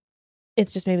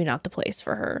it's just maybe not the place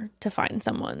for her to find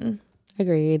someone.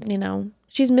 Agreed. You know,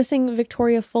 she's missing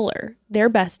Victoria Fuller.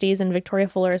 They're besties, and Victoria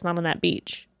Fuller is not on that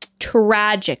beach.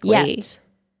 Tragically. Yet.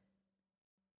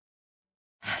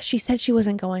 She said she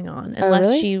wasn't going on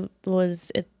unless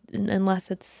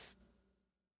it's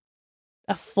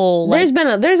a full, like,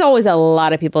 there's always a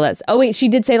lot of people she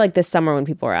did say like this summer when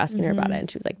people were asking her about it, and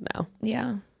she was like, no.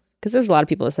 Yeah. Because there's a lot of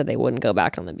people that said they wouldn't go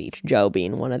back on the beach, Joe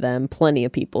being one of them. Plenty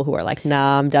of people who are like,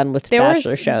 nah, I'm done with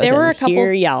Bachelor shows.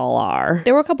 Here y'all are.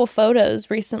 There were a couple photos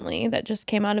recently that just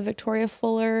came out of Victoria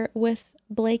Fuller with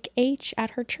Blake H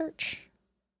at her church.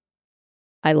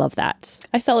 I love that.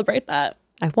 I celebrate that.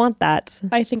 I want that.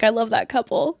 I think I love that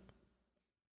couple.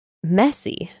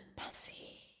 Messy.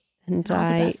 And the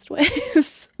best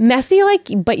ways. Messy, like,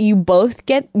 but you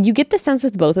get the sense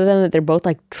with both of them that they're both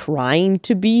like trying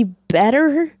to be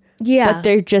better. Yeah. But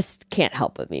they just can't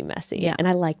help but be messy. Yeah. And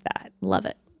I like that. Love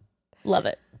it.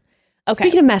 Okay.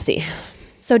 Speaking of messy.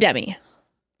 So Demi.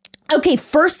 Okay,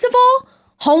 first of all,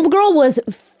 homegirl was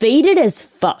faded as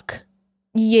fuck.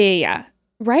 Yeah.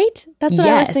 Right? That's what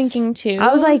I was thinking too.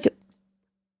 I was like,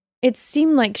 it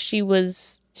seemed like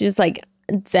she's like,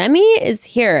 Demi is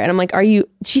here. And I'm like,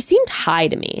 she seemed high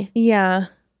to me. Yeah.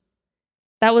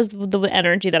 That was the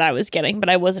energy that I was getting, but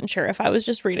I wasn't sure if I was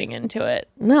just reading into it.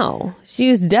 No, she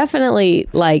was definitely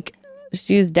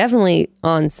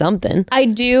on something. I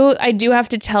do have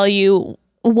to tell you,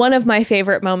 one of my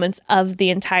favorite moments of the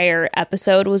entire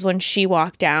episode was when she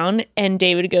walked down and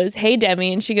David goes, "Hey,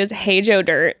 Demi," and she goes, "Hey, Joe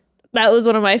Dirt." That was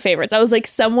one of my favorites. I was like,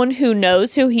 someone who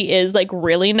knows who he is, like,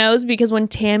 really knows, because when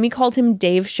Tammy called him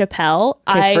Dave Chappelle,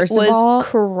 I was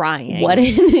crying. What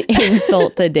an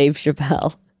insult to Dave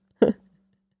Chappelle.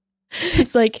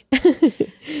 It's like,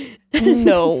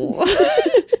 no.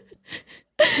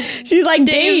 She's like,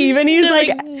 Dave, and he's like,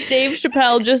 Dave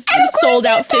Chappelle just sold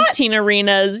out 15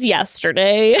 arenas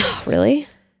yesterday. Really?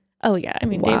 Oh, yeah. I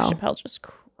mean, wow. Dave Chappelle just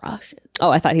crushed crushes.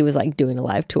 Oh, I thought he was like doing a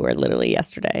live tour literally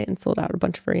yesterday and sold out a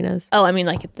bunch of arenas. Oh, I mean,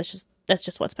 like that's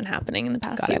just what's been happening in the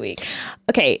past few weeks.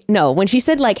 Okay, no, when she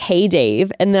said like, "Hey,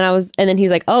 Dave," and then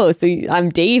he's like, "Oh, so I'm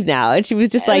Dave now," and she was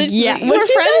just like, "Yeah, like, we're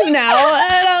friends now."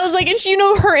 And I was like, and she,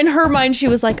 her in her mind, she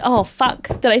was like, "Oh fuck,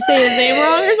 did I say his name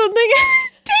wrong or something?"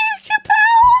 It's Dave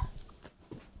Chappelle.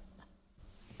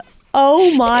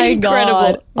 Oh my incredible.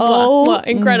 God! Oh,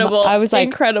 incredible! I was like,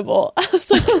 incredible. I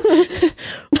was like,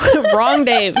 wrong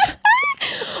Dave.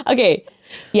 Okay.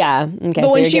 Yeah. Okay. But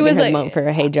so when you're she was her like, moment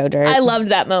for Hey Joe Dirt. I loved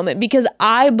that moment because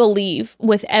I believe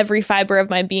with every fiber of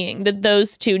my being that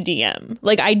those two DM.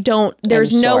 Like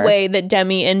there's no way that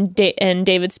Demi and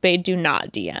David Spade do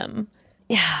not DM.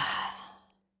 Yeah.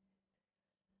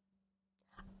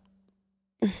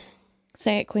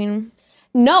 Say it, Queen.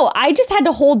 No, I just had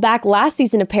to hold back last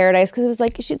season of Paradise because it was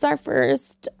like she's our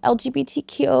first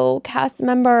LGBTQ cast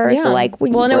member. Yeah. So like,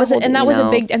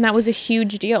 that was a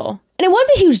huge deal. And it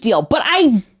was a huge deal, but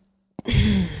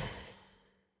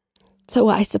so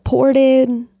I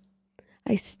supported,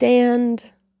 I stand,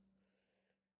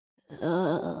 and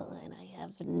I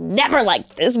have never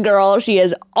liked this girl. She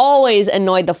has always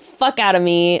annoyed the fuck out of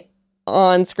me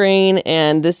on screen,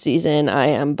 and this season I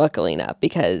am buckling up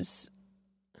because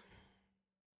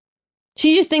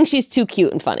she just thinks she's too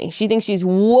cute and funny. She thinks she's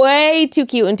way too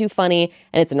cute and too funny,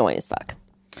 and it's annoying as fuck.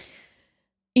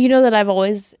 You know that I've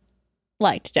always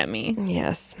liked Demi.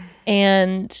 Yes.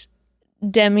 And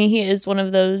Demi is one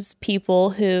of those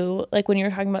people who, like when you were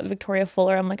talking about Victoria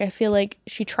Fuller, I'm like, I feel like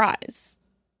she tries.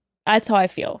 That's how I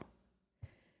feel.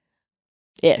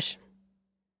 Ish.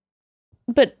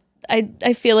 But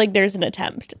I feel like there's an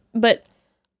attempt. But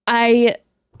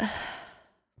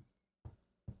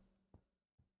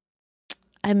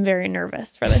I'm very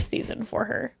nervous for this season for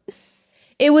her.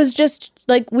 It was just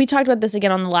like we talked about this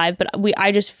again on the live, but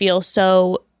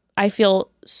I feel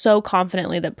so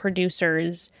confidently that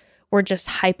producers were just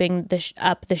hyping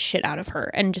up the shit out of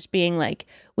her and just being like,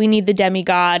 we need the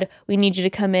demigod. We need you to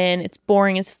come in. It's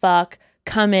boring as fuck.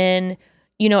 Come in.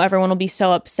 You know, everyone will be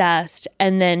so obsessed.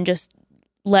 And then just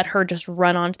let her just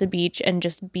run onto the beach and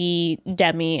just be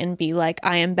Demi and be like,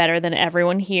 I am better than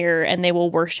everyone here. And they will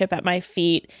worship at my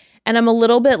feet. And I'm a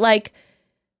little bit like,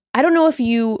 I don't know if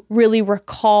you really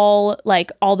recall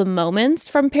like all the moments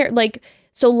from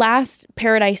so last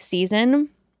Paradise season,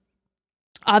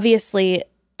 obviously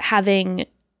having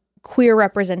queer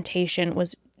representation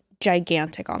was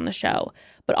gigantic on the show,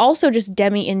 but also just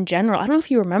Demi in general. I don't know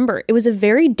if you remember, it was a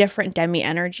very different Demi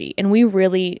energy and we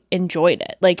really enjoyed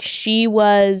it. Like she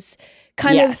was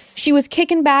she was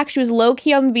kicking back. She was low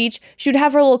key on the beach. She would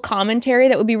have her little commentary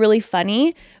that would be really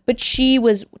funny, but she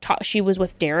was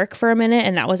with Derek for a minute.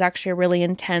 And that was actually a really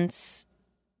intense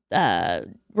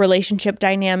relationship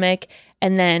dynamic.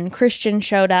 And then Christian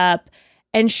showed up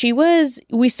and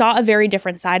we saw a very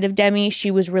different side of Demi. She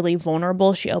was really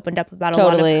vulnerable. She opened up about a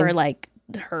lot of her, like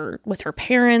with her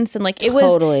parents. And like, it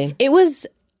was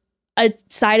a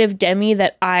side of Demi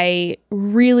that I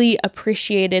really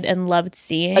appreciated and loved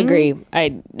seeing. I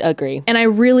agree. And I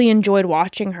really enjoyed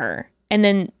watching her. And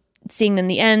then seeing in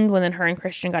the end, when then her and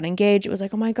Christian got engaged, it was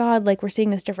like, oh my God, like we're seeing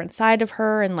this different side of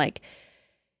her. And like,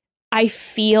 I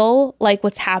feel like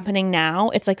what's happening now,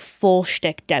 it's like full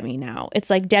shtick Demi now. It's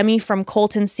like Demi from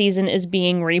Colton's season is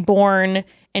being reborn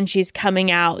and she's coming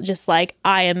out just like,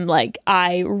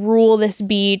 I rule this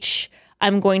beach.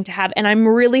 I'm going to have, and I'm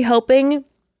really hoping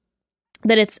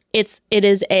that it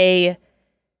is a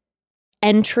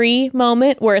entry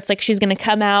moment where it's like she's going to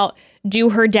come out, do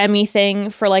her Demi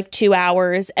thing for like 2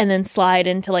 hours and then slide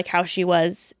into like how she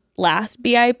was last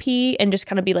BIP and just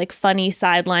kind of be like funny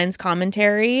sidelines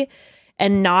commentary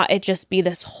and not it just be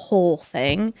this whole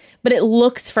thing. But it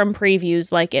looks from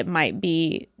previews like it might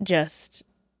be just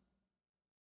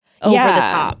over the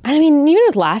top. I mean, even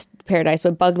with last Paradise,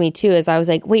 what bugged me too is I was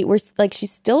like, wait, we're like,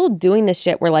 she's still doing this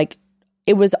shit where like,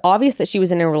 it was obvious that she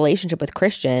was in a relationship with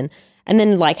Christian and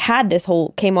then like had this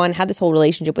whole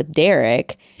relationship with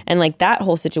Derek and like that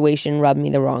whole situation rubbed me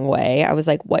the wrong way. I was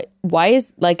like, what, why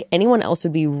is like anyone else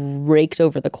would be raked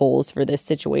over the coals for this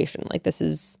situation? Like this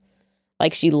is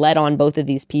like she led on both of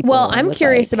these people. Well, I'm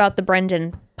curious about the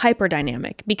Brendan Piper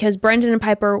dynamic because Brendan and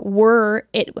Piper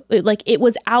it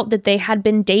was out that they had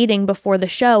been dating before the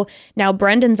show. Now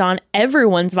Brendan's on,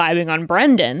 everyone's vibing on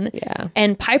Brendan. Yeah.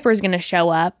 And Piper's going to show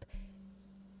up.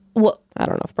 Well, I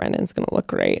don't know if Brendan's going to look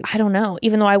great. I don't know.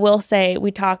 Even though I will say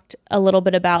we talked a little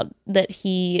bit about that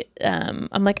he, I'm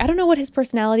like, I don't know what his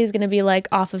personality is going to be like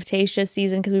off of Tayshia's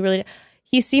season because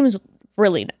he seems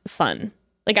really fun.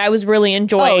 Like, I was really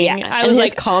enjoying. I was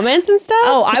his comments and stuff.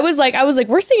 Oh, I was like,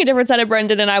 we're seeing a different side of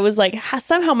Brendan, and I was like,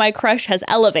 somehow my crush has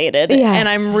elevated, and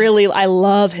I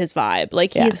love his vibe.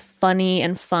 Like, he's funny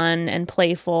and fun and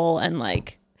playful, and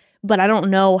like, but I don't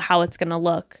know how it's gonna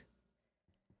look.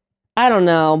 I don't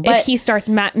know, but if he starts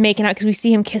making out, because we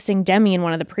see him kissing Demi in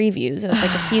one of the previews, and it's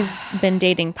like if he's been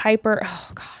dating Piper.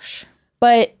 Oh gosh,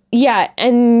 but. Yeah,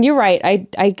 and you're right.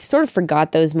 I sort of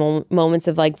forgot those moments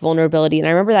of like vulnerability, and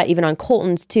I remember that even on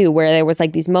Colton's too, where there was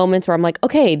like these moments where I'm like,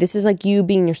 okay, this is like you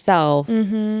being yourself,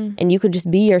 and you could just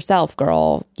be yourself,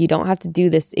 girl. You don't have to do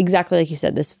this exactly like you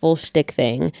said, this full shtick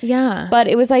thing. Yeah, but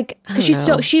it was like she's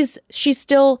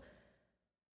still.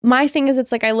 My thing is,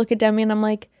 it's like I look at Demi and I'm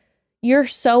like, you're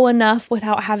so enough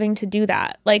without having to do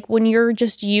that. Like, when you're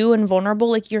just you and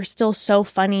vulnerable, like, you're still so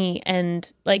funny,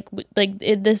 and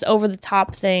this over the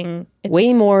top thing. It's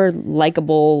way more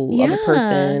likable of a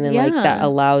person, and like that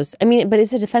allows. I mean, but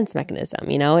it's a defense mechanism,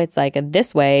 you know. It's like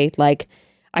this way, like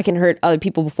I can hurt other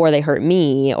people before they hurt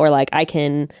me, or like I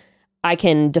can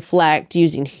deflect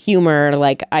using humor.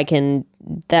 Like I can.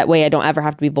 That way, I don't ever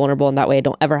have to be vulnerable, and that way, I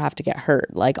don't ever have to get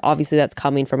hurt. Like obviously, that's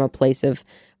coming from a place of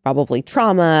probably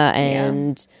trauma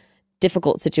and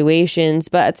difficult situations,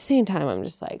 but at the same time I'm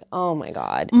just like, oh my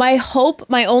god. My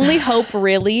only hope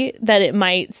really that it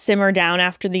might simmer down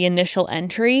after the initial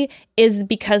entry is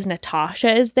because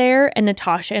Natasha is there, and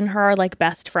Natasha and her are like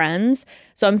best friends.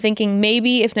 So I'm thinking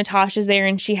maybe if Natasha's there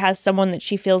and she has someone that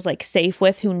she feels like safe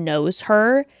with who knows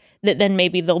her, that then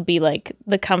maybe there'll be like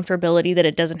the comfortability that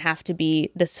it doesn't have to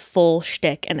be this full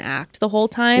shtick and act the whole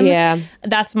time. Yeah,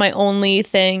 that's my only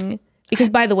thing. Because,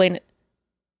 by the way,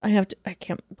 I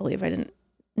can't believe I didn't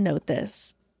note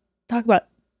this. We're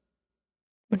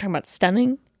talking about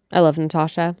stunning. I love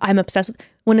Natasha. I'm obsessed with,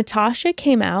 when Natasha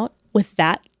came out with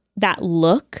that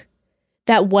look,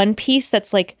 that one piece that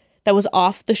was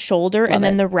off the shoulder, and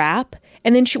then the wrap.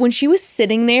 And then when she was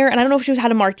sitting there, and I don't know if she had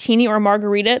a martini or a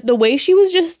margarita, the way she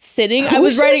was just sitting, I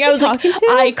was like,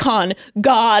 icon,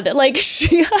 God. Like,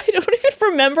 I don't even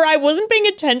remember. I wasn't paying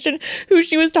attention who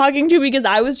she was talking to, because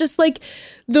I was just like,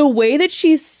 the way that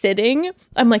she's sitting,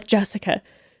 I'm like, Jessica,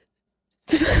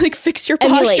 like, fix your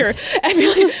posture.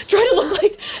 Emulate. Try to look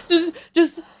like,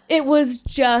 it was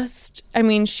just, I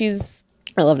mean,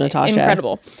 I love Natasha.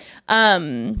 Incredible.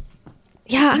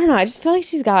 Yeah, I don't know. I just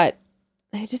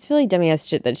feel like Demi has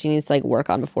shit that she needs to like work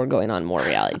on before going on more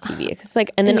reality TV. Because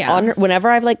like, and then on her, whenever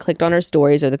I've like clicked on her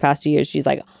stories over the past 2 years, she's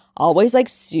like always like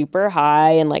super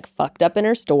high and like fucked up in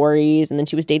her stories. And then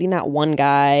she was dating that one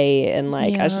guy, and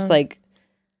like I was just like,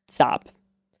 stop.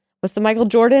 What's the Michael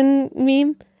Jordan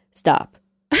meme? Stop.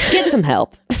 Get some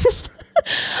help.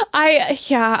 I'm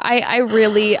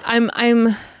really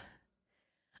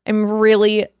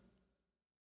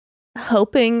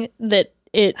hoping that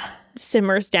it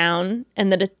simmers down,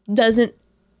 and that it doesn't,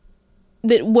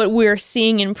 that what we're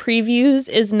seeing in previews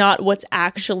is not what's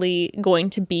actually going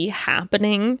to be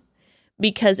happening,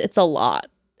 because it's a lot,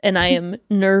 and I am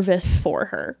nervous for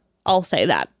her. I'll say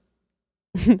that.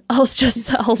 I'll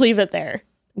leave it there.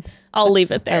 I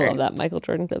love that Michael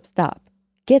Jordan clip. Stop.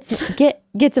 Get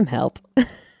some help.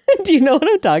 Do you know what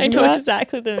I'm talking about? I know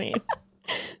exactly the meme.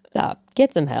 Stop.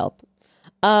 Get some help.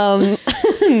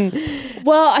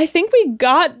 Well, I think we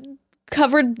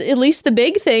covered at least the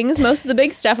big things, most of the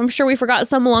big stuff. I'm sure we forgot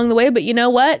some along the way, but you know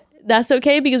what? That's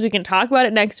okay, because we can talk about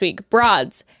it next week.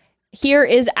 Broads, here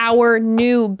is our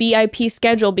new BIP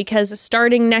schedule, because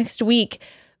starting next week,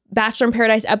 Bachelor in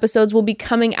Paradise episodes will be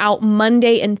coming out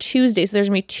Monday and Tuesday. So there's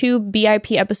going to be 2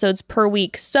 BIP episodes per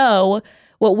week. So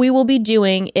what we will be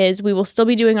doing is we will still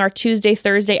be doing our Tuesday,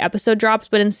 Thursday episode drops,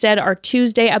 but instead our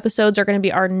Tuesday episodes are going to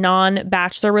be our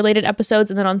non-Bachelor related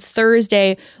episodes. And then on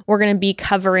Thursday, we're going to be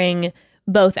covering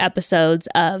both episodes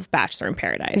of Bachelor in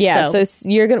Paradise. Yeah, so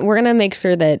we're going to make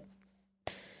sure that,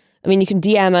 I mean, you can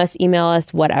DM us, email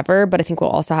us, whatever, but I think we'll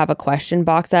also have a question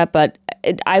box up. But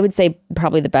I would say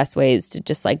probably the best way is to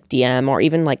just like DM or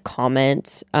even like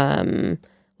comment. Well,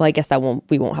 I guess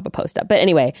we won't have a post up. But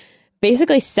anyway,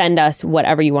 basically send us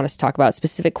whatever you want us to talk about,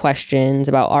 specific questions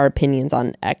about our opinions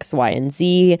on X, Y, and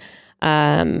Z.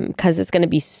 Because it's going to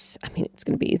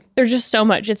be, there's just so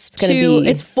much.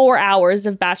 It's 4 hours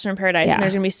of Bachelor in Paradise, and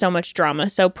there's going to be so much drama.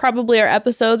 So probably our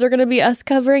episodes are going to be us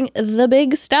covering the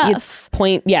big stuff.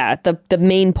 The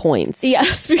main points.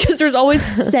 Yes, because there's always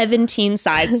 17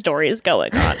 side stories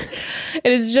going on.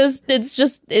 It's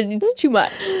too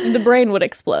much. The brain would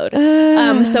explode.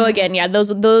 So again,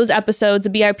 those episodes, the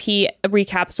BIP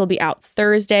recaps will be out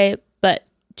Thursday, but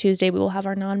Tuesday we will have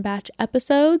our non-batch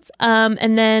episodes.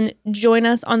 And then join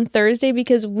us on Thursday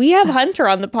because we have Hunter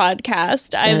on the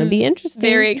podcast. I'm be interesting.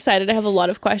 Very excited. I have a lot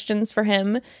of questions for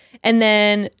him. And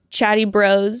then Chatty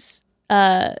Bros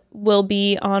will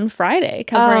be on Friday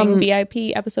covering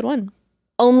BIP episode 1.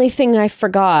 Only thing I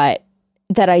forgot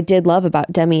that I did love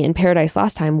about Demi in Paradise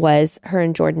last time was her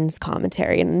and Jordan's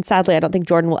commentary. And sadly, I don't think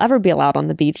Jordan will ever be allowed on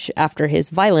the beach after his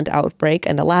violent outbreak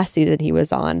and the last season he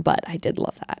was on, but I did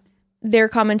love that. Their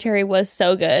commentary was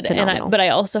so good. Phenomenal. But I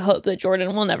also hope that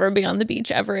Jordan will never be on the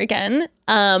beach ever again.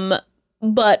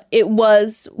 But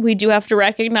we do have to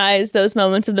recognize those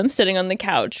moments of them sitting on the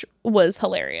couch was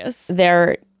hilarious.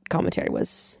 Their commentary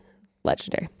was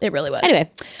legendary. It really was. Anyway.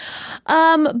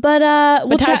 But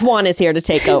Tahzjuan is here to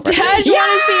take over. Tahzjuan is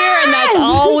here, and that's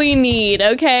all we need,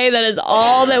 okay? That is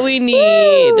all that we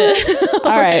need.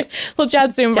 All right. We'll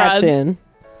chat soon, Chat broads. soon.